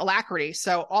amazing alacrity.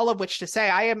 So all of which to say,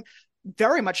 I am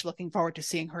very much looking forward to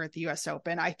seeing her at the US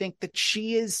Open. I think that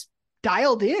she is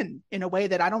dialed in a way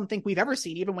that I don't think we've ever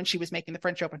seen, even when she was making the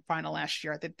French Open final last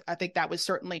year. I think that was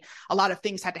certainly a lot of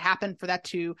things had to happen for that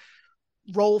to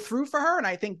roll through for her. And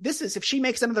I think if she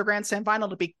makes another Grand Slam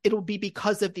final, it'll be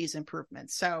because of these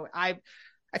improvements. So I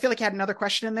feel like I had another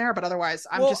question in there, but otherwise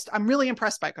I'm really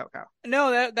impressed by Coco.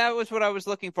 No, that was what I was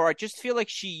looking for. I just feel like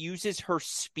she uses her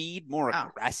speed more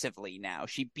aggressively now.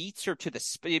 She beats you to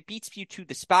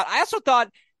the spot. I also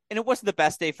thought, and it wasn't the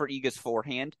best day for Iga's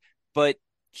forehand, but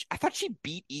I thought she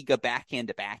beat Iga backhand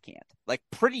to backhand, like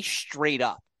pretty straight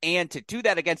up. And to do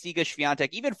that against Iga Swiatek,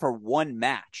 even for one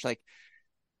match, like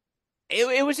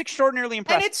it was extraordinarily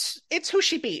impressive. And it's who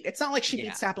she beat. It's not like she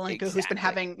beat Sabalenka, exactly, who's been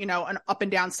having, an up and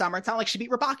down summer. It's not like she beat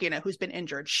Rybakina, who's been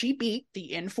injured. She beat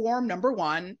the in-form number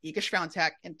one, Iga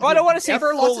Swiatek. Well, I don't want to say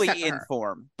fully in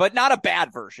form, but not a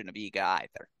bad version of Iga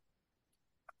either.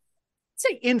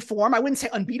 Say in form. I wouldn't say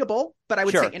unbeatable, but I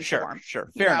would say in form.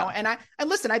 Sure. Fair enough. And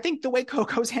listen, I think the way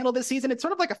Coco's handled this season, it's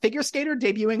sort of like a figure skater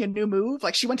debuting a new move.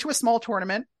 Like she went to a small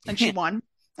tournament and she won.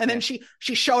 And then she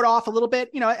showed off a little bit,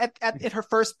 at her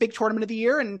first big tournament of the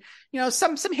year, and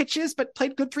some hitches, but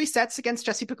played good 3 sets against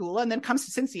Jessie Pegula, and then comes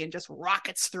to Cincy and just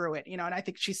rockets through it. And I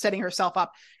think she's setting herself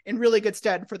up in really good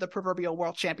stead for the proverbial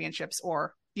World Championships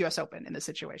or US Open in this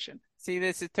situation. See,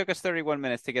 it took us 31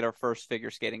 minutes to get our first figure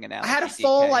skating analogy. I had a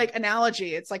full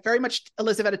analogy. It's like very much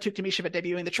Elizaveta Tuktamisheva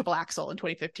debuting the triple axel in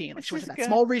 2015. Like she went to that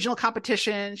small regional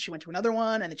competition, she went to another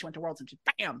one, and then she went to Worlds and she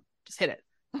just hit it.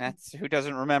 That's who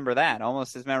doesn't remember that?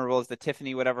 Almost as memorable as the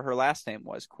Tiffany, whatever her last name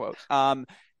was, quote.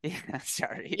 Yeah,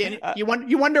 sorry. You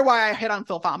wonder why I hit on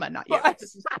Phil Fama and not you.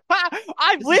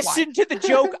 I listened to the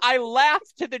joke. I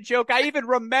laughed to the joke. I even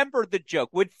remembered the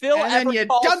joke. Would Phil and ever then you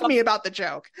dunked me about the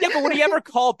joke. Yeah, but would he ever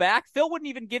call back? Phil wouldn't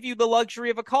even give you the luxury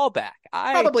of a callback.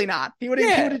 Probably not. He would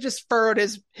have just furrowed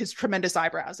his tremendous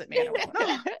eyebrows at me.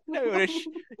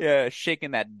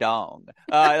 Shaking that dong,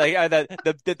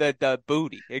 the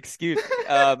booty. Excuse me.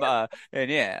 And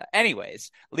yeah.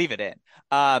 Anyways, leave it in.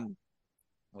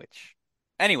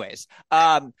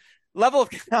 Level of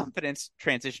confidence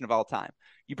transition of all time.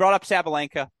 You brought up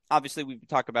Sabalenka. Obviously, we've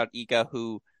talked about Iga,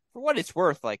 who, for what it's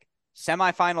worth, like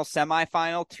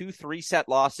semifinal, 2 3-set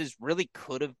losses, really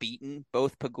could have beaten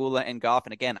both Pegula and Goff.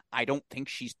 And again, I don't think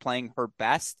she's playing her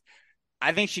best.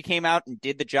 I think she came out and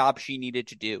did the job she needed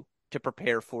to do to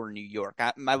prepare for New York.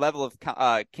 My level of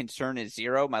concern is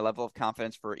 0. My level of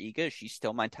confidence for Iga, she's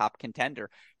still my top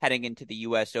contender heading into the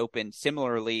U.S. Open.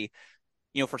 Similarly,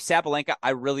 for Sabalenka,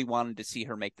 I really wanted to see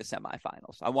her make the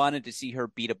semifinals. I wanted to see her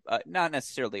beat not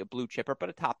necessarily a blue chipper, but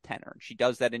a top 10er. She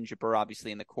does that in Jabeur,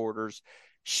 obviously in the quarters.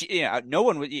 No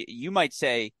one would. You might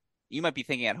be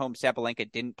thinking at home, Sabalenka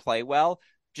didn't play well.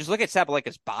 Just look at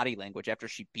Sabalenka's body language after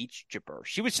she beats Jabeur.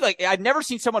 She was like, I've never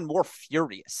seen someone more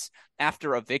furious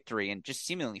after a victory and just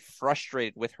seemingly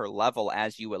frustrated with her level,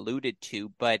 as you alluded to.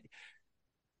 But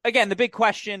again, the big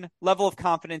question, level of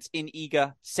confidence in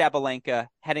Iga, Sabalenka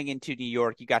heading into New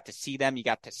York. You got to see them. You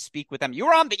got to speak with them. You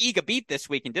were on the Iga beat this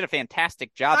week and did a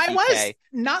fantastic job, DK. was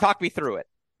not. Talk me through it.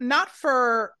 Not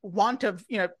for want of,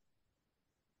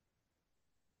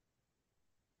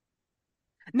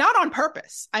 Not on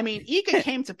purpose. I mean, Iga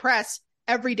came to press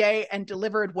every day and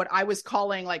delivered what I was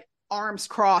calling like arms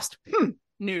crossed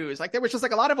news. Like there was just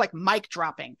like a lot of like mic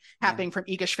dropping happening from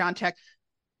Iga Swiatek.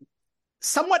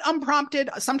 Somewhat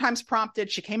unprompted, sometimes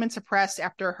prompted. She came into press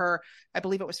after her, I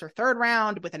believe it was her third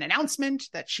round, with an announcement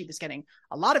that she was getting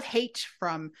a lot of hate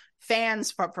from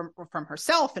fans from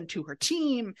herself and to her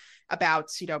team about,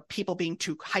 people being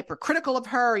too hypercritical of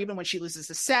her, even when she loses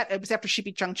a set. It was after she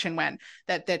beat Zheng Qinwen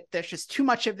that there's just too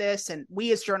much of this. And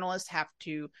we as journalists have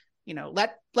to,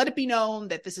 let it be known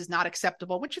that this is not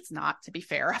acceptable, which it's not, to be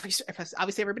fair.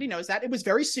 Obviously, everybody knows that. It was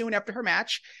very soon after her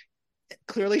match.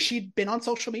 Clearly she'd been on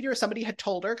social media, or somebody had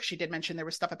told her, because she did mention there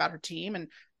was stuff about her team, and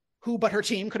who but her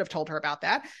team could have told her about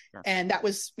that. Sure. And that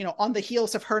was, on the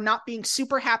heels of her not being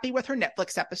super happy with her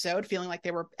Netflix episode, feeling like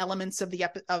there were elements of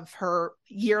of her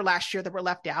year last year that were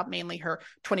left out, mainly her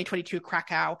 2022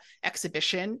 Krakow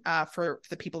exhibition for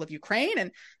the people of Ukraine.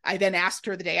 And I then asked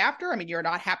her the day after, you're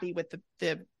not happy with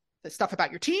the stuff about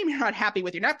your team. You're not happy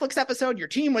with your Netflix episode. Your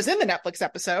team was in the Netflix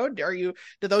episode. Do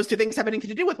those two things have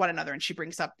anything to do with one another? And she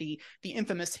brings up the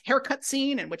infamous haircut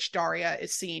scene in which Daria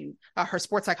is seen, her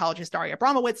sports psychologist, Daria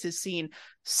Abramowitz, is seen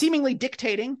seemingly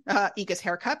dictating Iga's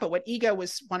haircut. But what Iga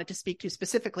wanted to speak to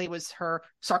specifically was her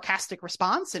sarcastic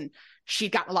response. And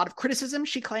she'd gotten a lot of criticism,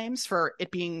 she claims, for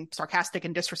it being sarcastic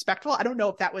and disrespectful. I don't know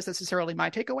if that was necessarily my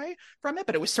takeaway from it,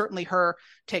 but it was certainly her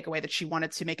takeaway, that she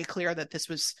wanted to make it clear that this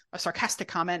was a sarcastic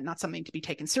comment, not something to be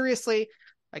taken seriously.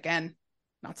 Again,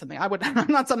 not something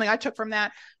I took from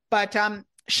that. But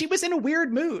she was in a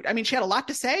weird mood. She had a lot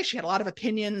to say. She had a lot of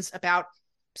opinions about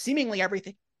seemingly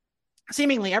everything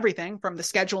from the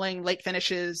scheduling, late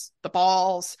finishes, the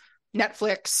balls,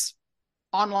 Netflix,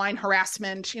 online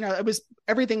harassment.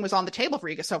 Everything was on the table for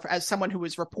Iga. So as someone who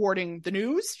was reporting the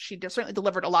news, she certainly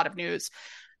delivered a lot of news.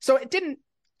 So it didn't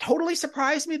totally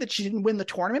surprise me that she didn't win the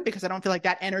tournament, because I don't feel like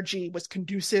that energy was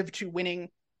conducive to winning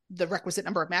the requisite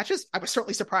number of matches. I was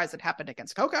certainly surprised it happened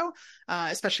against Coco,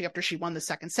 especially after she won the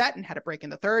second set and had a break in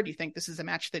the third. You think this is a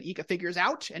match that Iga figures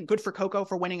out, and good for Coco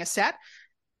for winning a set.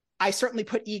 I certainly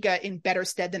put Iga in better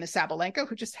stead than a Sabalenka,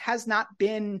 who just has not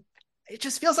been, it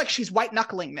just feels like she's white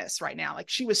knuckling this right now. Like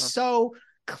she was so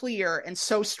clear and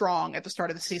so strong at the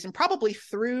start of the season, probably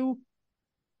through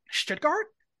Stuttgart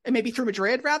and maybe through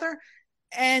Madrid rather.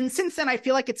 And since then, I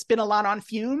feel like it's been a lot on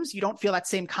fumes. You don't feel that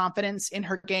same confidence in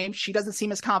her game. She doesn't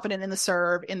seem as confident in the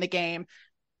serve, in the game.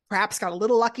 Perhaps got a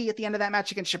little lucky at the end of that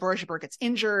match against Jabeur. Jabeur gets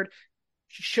injured.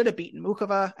 She should have beaten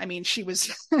Mukova. She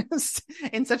was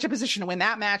in such a position to win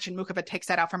that match, and Mukova takes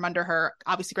that out from under her.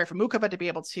 Obviously great for Mukova to be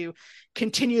able to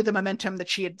continue the momentum that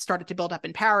she had started to build up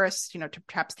in Paris, to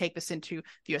perhaps take this into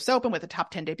the US Open with a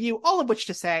top 10 debut, all of which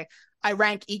to say, I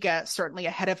rank Iga certainly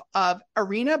ahead of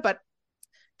Arena, but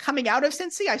coming out of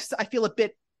Cincy, I feel a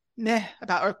bit meh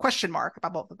about, or question mark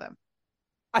about both of them.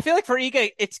 I feel like for Iga,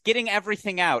 it's getting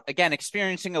everything out. Again,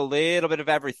 experiencing a little bit of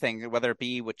everything, whether it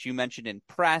be what you mentioned in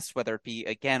press, whether it be,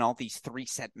 again, all these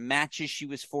 3-set matches she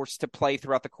was forced to play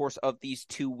throughout the course of these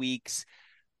 2 weeks.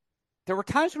 There were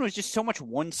times when it was just so much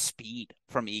one speed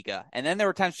from Iga. And then there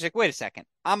were times she's like, wait a second,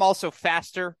 I'm also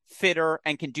faster, fitter,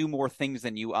 and can do more things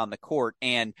than you on the court.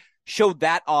 And showed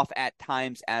that off at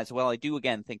times as well. I do,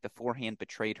 again, think the forehand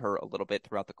betrayed her a little bit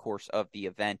throughout the course of the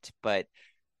event, but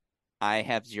I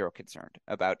have zero concern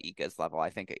about Iga's level.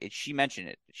 I think she mentioned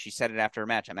it. She said it after her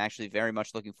match. I'm actually very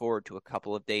much looking forward to a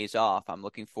couple of days off. I'm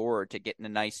looking forward to getting a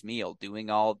nice meal, doing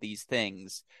all these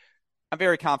things. I'm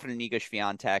very confident in Iga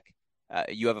Swiatek.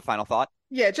 You have a final thought?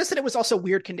 Yeah, just that it was also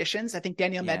weird conditions. I think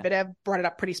Daniil Medvedev brought it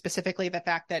up pretty specifically, the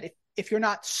fact that if you're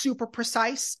not super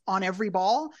precise on every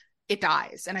ball, it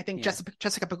dies. And I think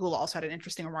Jessica Pegula also had an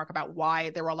interesting remark about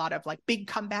why there were a lot of like big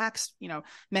comebacks,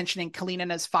 mentioning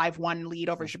Kalinina's 5-1 lead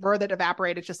over Jabeur that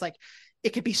evaporated. Just like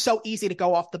it could be so easy to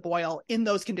go off the boil in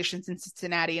those conditions in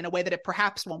Cincinnati in a way that it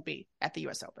perhaps won't be at the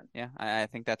US Open. Yeah, I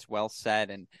think that's well said.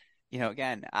 And,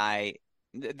 again,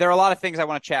 there are a lot of things I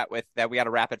want to chat with that we got to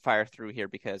rapid fire through here,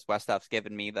 because Westhoff's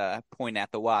given me the point at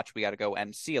the watch. We got to go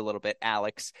MC a little bit,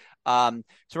 Alex. So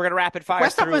we're going to rapid fire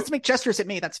Westhoff through. wants to make gestures at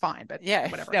me. That's fine, but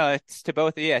whatever. No, it's to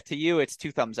both. Yeah, to you, it's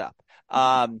 2 thumbs up.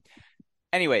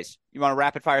 Anyways, you want to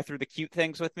rapid fire through the cute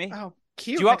things with me? Oh,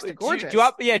 cute.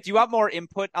 Do you want more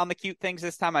input on the cute things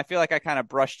this time? I feel like I kind of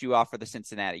brushed you off for the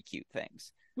Cincinnati cute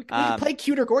things. We can play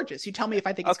cute or gorgeous. You tell me if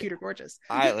I think it's cute or gorgeous.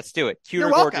 All right, let's do it. Cute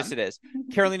or gorgeous it is.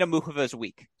 Karolina Muchova's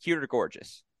week. Cute or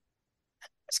gorgeous?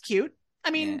 It's cute.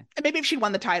 Maybe if she'd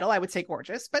won the title, I would say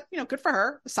gorgeous. But, good for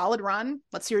her. A solid run.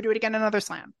 Let's see her do it again another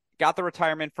slam. Got the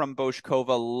retirement from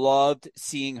Bouzkova. Loved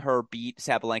seeing her beat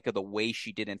Sabalenka the way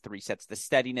she did in 3 sets. The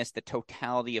steadiness, the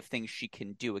totality of things she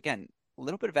can do. Again, a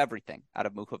little bit of everything out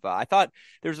of Muchova. I thought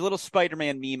there's a little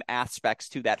Spider-Man meme aspects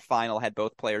to that final had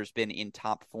both players been in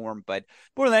top form, but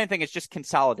more than anything, it's just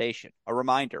consolidation. A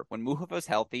reminder, when Muchova's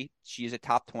healthy, she is a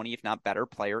top 20, if not better,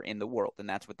 player in the world, and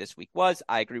that's what this week was.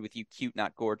 I agree with you, cute,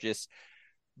 not gorgeous.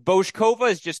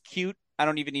 Bouzkova is just cute. I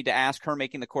don't even need to ask her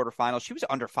making the quarterfinals. She was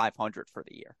under 500 for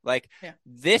the year.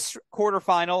 This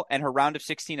quarterfinal and her round of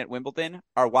 16 at Wimbledon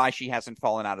are why she hasn't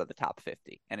fallen out of the top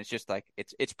 50. And it's just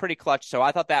it's pretty clutch. So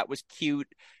I thought that was cute.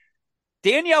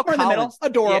 Danielle Collins. In the middle.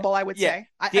 Adorable, I would say.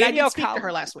 I did speak to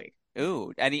her last week.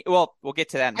 Ooh, we'll get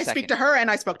to that in a second. I speak to her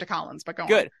and I spoke to Collins, but go on.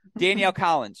 Good. Danielle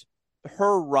Collins,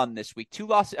 her run this week, 2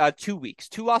 weeks,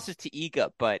 2 losses to Iga,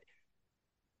 but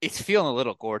it's feeling a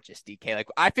little gorgeous, DK.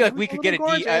 I feel like we could get a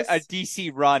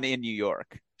DC run in New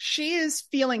York. She is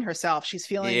feeling herself. She's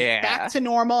feeling back to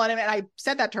normal. And I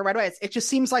said that to her right away. It just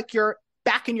seems like you're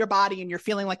back in your body and you're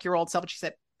feeling like your old self. And she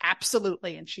said,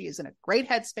 absolutely. And she is in a great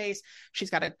headspace. She's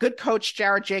got a good coach,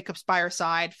 Jared Jacobs, by her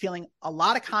side, feeling a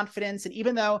lot of confidence. And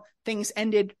even though things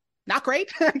ended not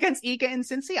great against Iga and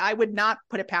Cincy, I would not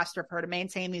put it past her for her to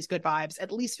maintain these good vibes,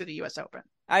 at least for the U.S. Open.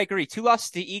 I agree. 2 losses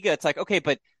to Iga. It's like, okay,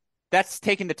 but that's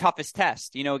taking the toughest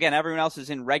test. Again, everyone else is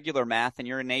in regular math and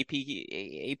you're in AP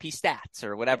stats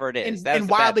or whatever it is. In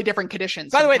wildly different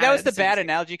conditions. By the way, that was the bad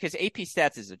analogy because AP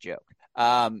stats is a joke.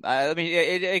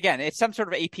 It's some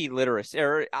sort of AP literacy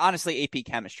or honestly AP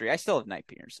chemistry. I still have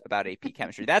nightmares about AP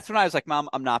chemistry. That's when I was like, Mom,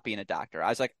 I'm not being a doctor. I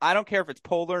was like, I don't care if it's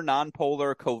polar,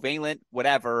 non-polar, covalent,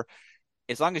 whatever.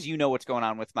 As long as you know what's going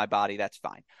on with my body, that's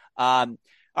fine. All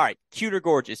right. Cute or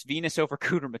gorgeous? Venus over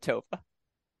Kudermetova.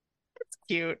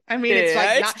 Cute. I mean,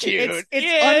 it's cute.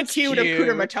 It's uncute of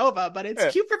Kudermetova, but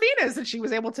it's cute for Venus. And she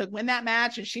was able to win that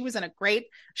match. And she was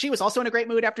also in a great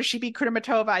mood after she beat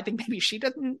Kudermetova. I think maybe she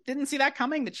didn't see that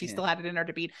coming, that she still had it in her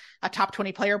to beat a top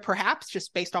 20 player, perhaps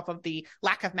just based off of the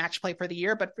lack of match play for the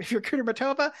year. But if you're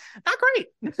Kudermetova, not great.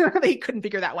 They couldn't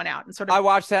figure that one out. And I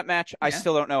watched that match. I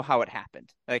still don't know how it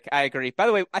happened. I agree. By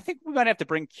the way, I think we might have to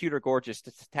bring cute or gorgeous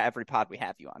to every pod we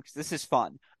have you on because this is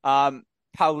fun.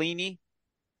 Paulini.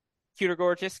 Cute or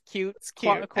gorgeous? Cute. It's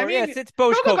cute. It's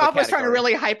Bouzkova was trying to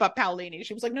really hype up Paulini.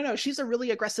 She was like, no, she's a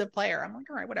really aggressive player. I'm like,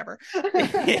 all right, whatever.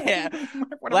 Yeah.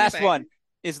 Last one.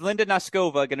 Is Linda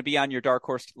Noskova going to be on your dark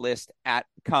horse list at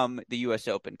come the U.S.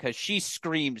 Open? Because she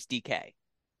screams DK.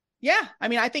 Yeah. I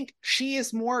mean, I think she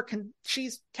is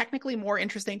she's technically more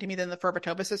interesting to me than the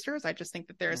Furbatova sisters. I just think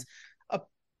that there's a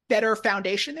better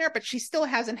foundation there, but she still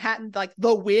hasn't had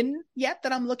the win yet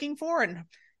that I'm looking for. And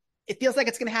it feels like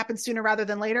it's going to happen sooner rather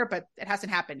than later, but it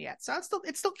hasn't happened yet. So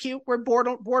it's still cute. We're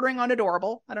bordering on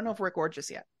adorable. I don't know if we're gorgeous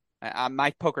yet.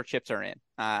 My poker chips are in.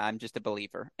 I'm just a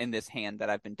believer in this hand that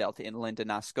I've been dealt in Linda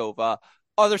Noskova.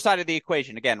 Other side of the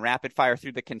equation, again, rapid fire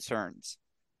through the concerns.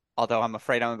 Although I'm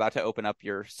afraid I'm about to open up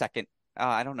your second.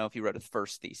 I don't know if you wrote a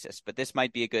first thesis, but this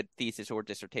might be a good thesis or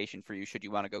dissertation for you should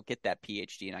you want to go get that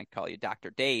PhD, and I call you Dr.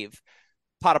 Dave.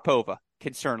 Potapova,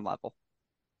 concern level.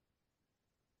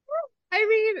 I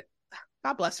mean,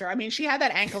 God bless her. I mean, she had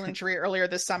that ankle injury earlier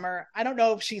this summer. I don't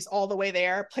know if she's all the way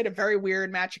there. Played a very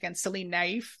weird match against Celine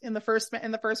Naif in the first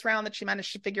round that she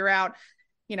managed to figure out.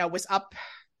 Was up.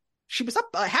 She was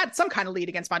up, had some kind of lead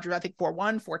against Montreal, I think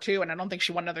 4-1, 4-2, and I don't think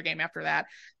she won another game after that.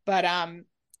 But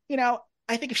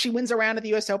I think if she wins a round at the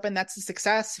U.S. Open, that's a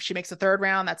success. If she makes a third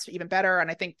round, that's even better.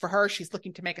 And I think for her, she's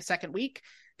looking to make a second week.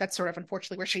 That's sort of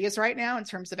unfortunately where she is right now in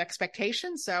terms of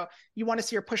expectations. So you want to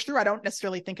see her push through. I don't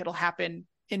necessarily think it'll happen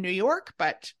in New York,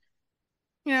 but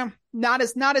not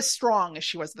as strong as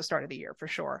she was at the start of the year for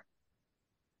sure.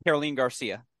 Caroline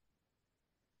Garcia.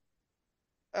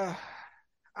 I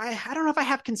don't know if I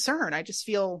have concern. I just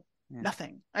feel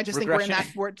nothing. I just think we're in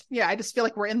that word. Yeah. I just feel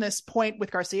like we're in this point with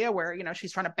Garcia where,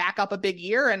 she's trying to back up a big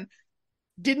year and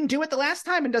didn't do it the last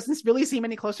time and doesn't really seem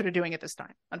any closer to doing it this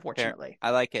time, unfortunately. Fair. I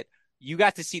like it. You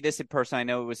got to see this in person. I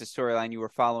know it was a storyline you were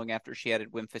following after she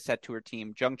added Wim Fissette to her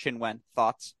team. Zheng Qinwen,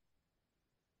 thoughts?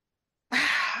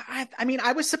 I mean,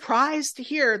 I was surprised to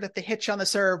hear that the hitch on the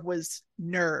serve was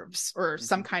nerves or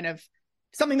some kind of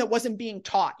something that wasn't being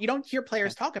taught. You don't hear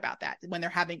players talk about that when they're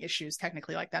having issues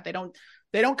technically like that. They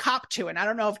don't cop to it. And I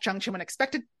don't know if Zheng Qinwen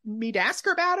expected me to ask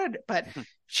her about it, but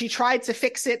she tried to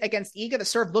fix it against Iga. The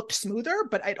serve looked smoother,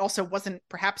 but it also wasn't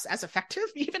perhaps as effective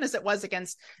even as it was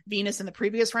against Venus in the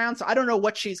previous round. So I don't know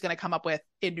what she's going to come up with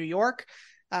in New York.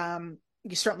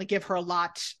 You certainly give her a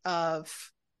lot of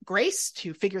grace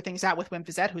to figure things out with Wim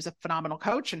Fissette, who's a phenomenal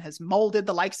coach and has molded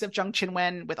the likes of Zheng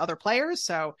Qinwen with other players.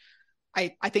 So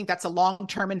I think that's a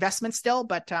long-term investment still,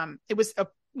 but it was a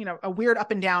weird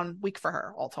up and down week for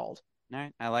her, all told. All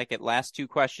right. I like it. Last 2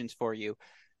 questions for you.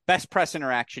 Best press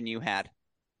interaction you had?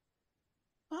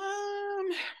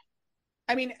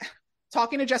 I mean,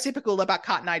 talking to Jessie Pegula about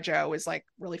Cotton Eye Joe is like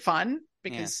really fun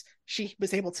because she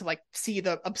was able to like see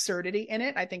the absurdity in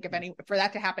it. I think for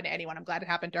that to happen to anyone, I'm glad it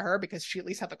happened to her because she at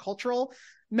least had the cultural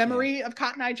memory of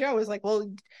Cotton Eye Joe. Is like,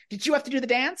 well, did you have to do the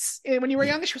dance when you were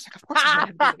younger? She was like, of course I had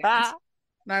to do the dance.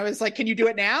 And I was like, can you do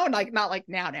it now? And like, not like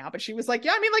now, but she was like,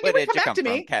 yeah, I mean, like, it would come back to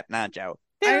me. Cotton Eye Joe.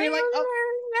 I mean, like,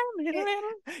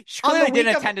 she clearly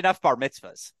didn't attend enough bar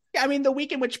mitzvahs. Yeah, I mean, the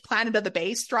week in which Planet of the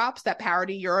Bass drops, that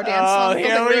parody Eurodance song.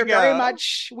 Here we go. Very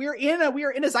much, we're in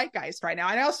a zeitgeist right now.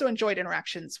 And I also enjoyed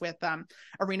interactions with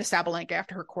Arina Sabalenka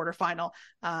after her quarterfinal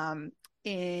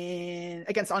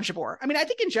against Ons Jabeur. I mean, I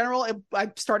think in general,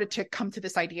 I've started to come to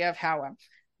this idea of how,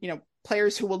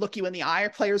 players who will look you in the eye are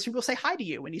players who will say hi to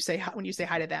you when you say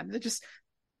hi to them.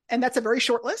 And that's a very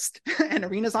short list, and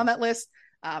Arena's on that list.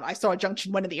 I saw Jung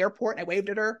Chin-Wen in the airport and I waved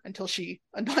at her until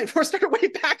I first started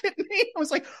waving back at me. I was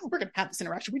like, we're going to have this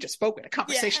interaction. We just spoke in a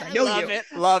conversation. I know you.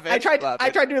 Love it. I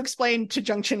tried to explain to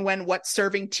Jung Chin-Wen what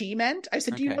serving tea meant. I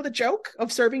said, do you know the joke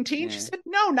of serving tea? And she said,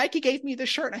 no, Nike gave me the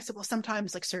shirt. And I said, well,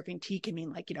 sometimes like serving tea can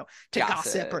mean like, to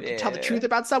gossip or to tell the truth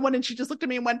about someone. And she just looked at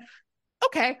me and went,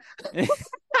 okay. And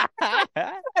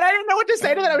I didn't know what to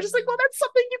say to that. I was just like, well, that's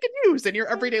something you can use in your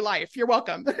everyday life. You're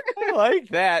welcome. I like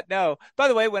that. No, by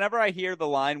the way, whenever I hear the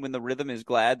line, when the rhythm is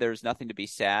glad, there's nothing to be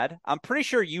sad, I'm pretty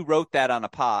sure you wrote that on a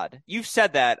pod. You've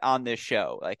said that on this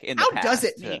show, like in the past. How does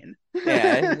it mean?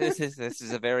 Yeah, this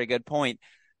is a very good point.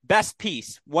 Best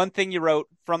piece, one thing you wrote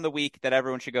from the week that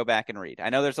everyone should go back and read. I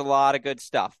know there's a lot of good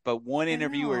stuff, but one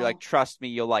interview where you're like, trust me,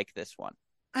 you'll like this one.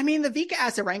 I mean, the Vika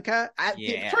Azarenka,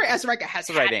 Victoria Azarenka has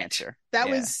the right answer. That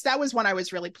was one I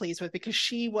was really pleased with because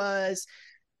she was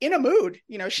in a mood.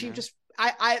 She just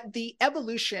the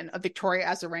evolution of Victoria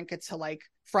Azarenka to like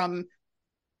from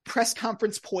press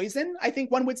conference poison, I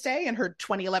think one would say, in her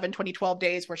 2011, 2012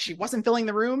 days where she wasn't filling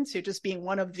the room, to just being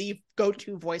one of the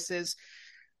go-to voices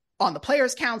on the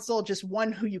Players Council, just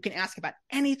one who you can ask about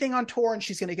anything on tour and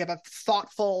she's going to give a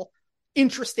thoughtful,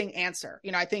 interesting answer.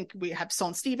 I think we have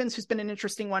Sloane Stevens, who's been an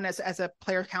interesting one as a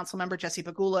player council member, Jessie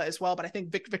Pegula as well. But I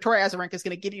think Victoria Azarenka is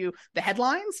going to give you the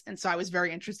headlines. And so I was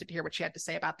very interested to hear what she had to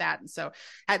say about that. And so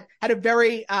had a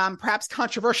very perhaps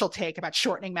controversial take about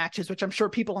shortening matches, which I'm sure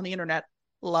people on the internet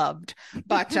loved.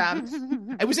 But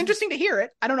it was interesting to hear it.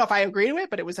 I don't know if I agree with it,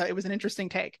 but it was an interesting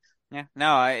take. Yeah,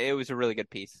 no, it was a really good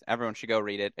piece. Everyone should go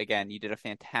read it. Again, you did a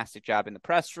fantastic job in the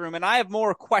press room, and I have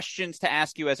more questions to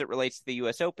ask you as it relates to the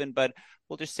U.S. Open, but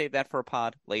we'll just save that for a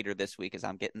pod later this week as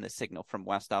I'm getting the signal from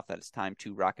Westhoff that it's time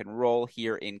to rock and roll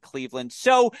here in Cleveland.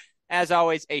 So, as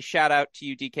always, a shout out to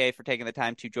you, DK, for taking the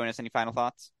time to join us. Any final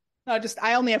thoughts? No,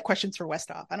 I only have questions for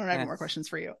Westhoff. I don't have any more questions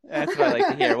for you. That's what I like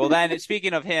to hear. Well, then,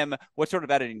 speaking of him, what sort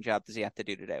of editing job does he have to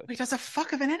do today? He does a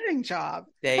fuck of an editing job.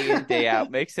 Day in, day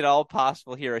out. Makes it all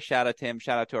possible here. A shout out to him.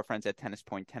 Shout out to our friends at Tennis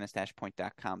Point,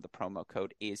 tennis-point.com. The promo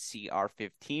code is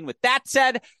CR15. With that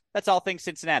said, that's all things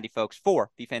Cincinnati, folks. For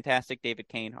the fantastic David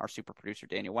Kane, our super producer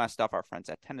Daniel Westhoff, our friends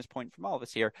at Tennis Point, from all of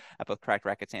us here at both Cracked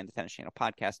Rackets and the Tennis Channel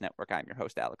Podcast Network, I'm your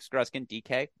host, Alex Gruskin.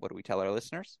 DK, what do we tell our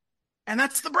listeners? And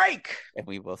that's the break. And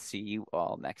we will see you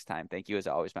all next time. Thank you as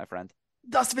always, my friend.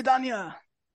 До свидания.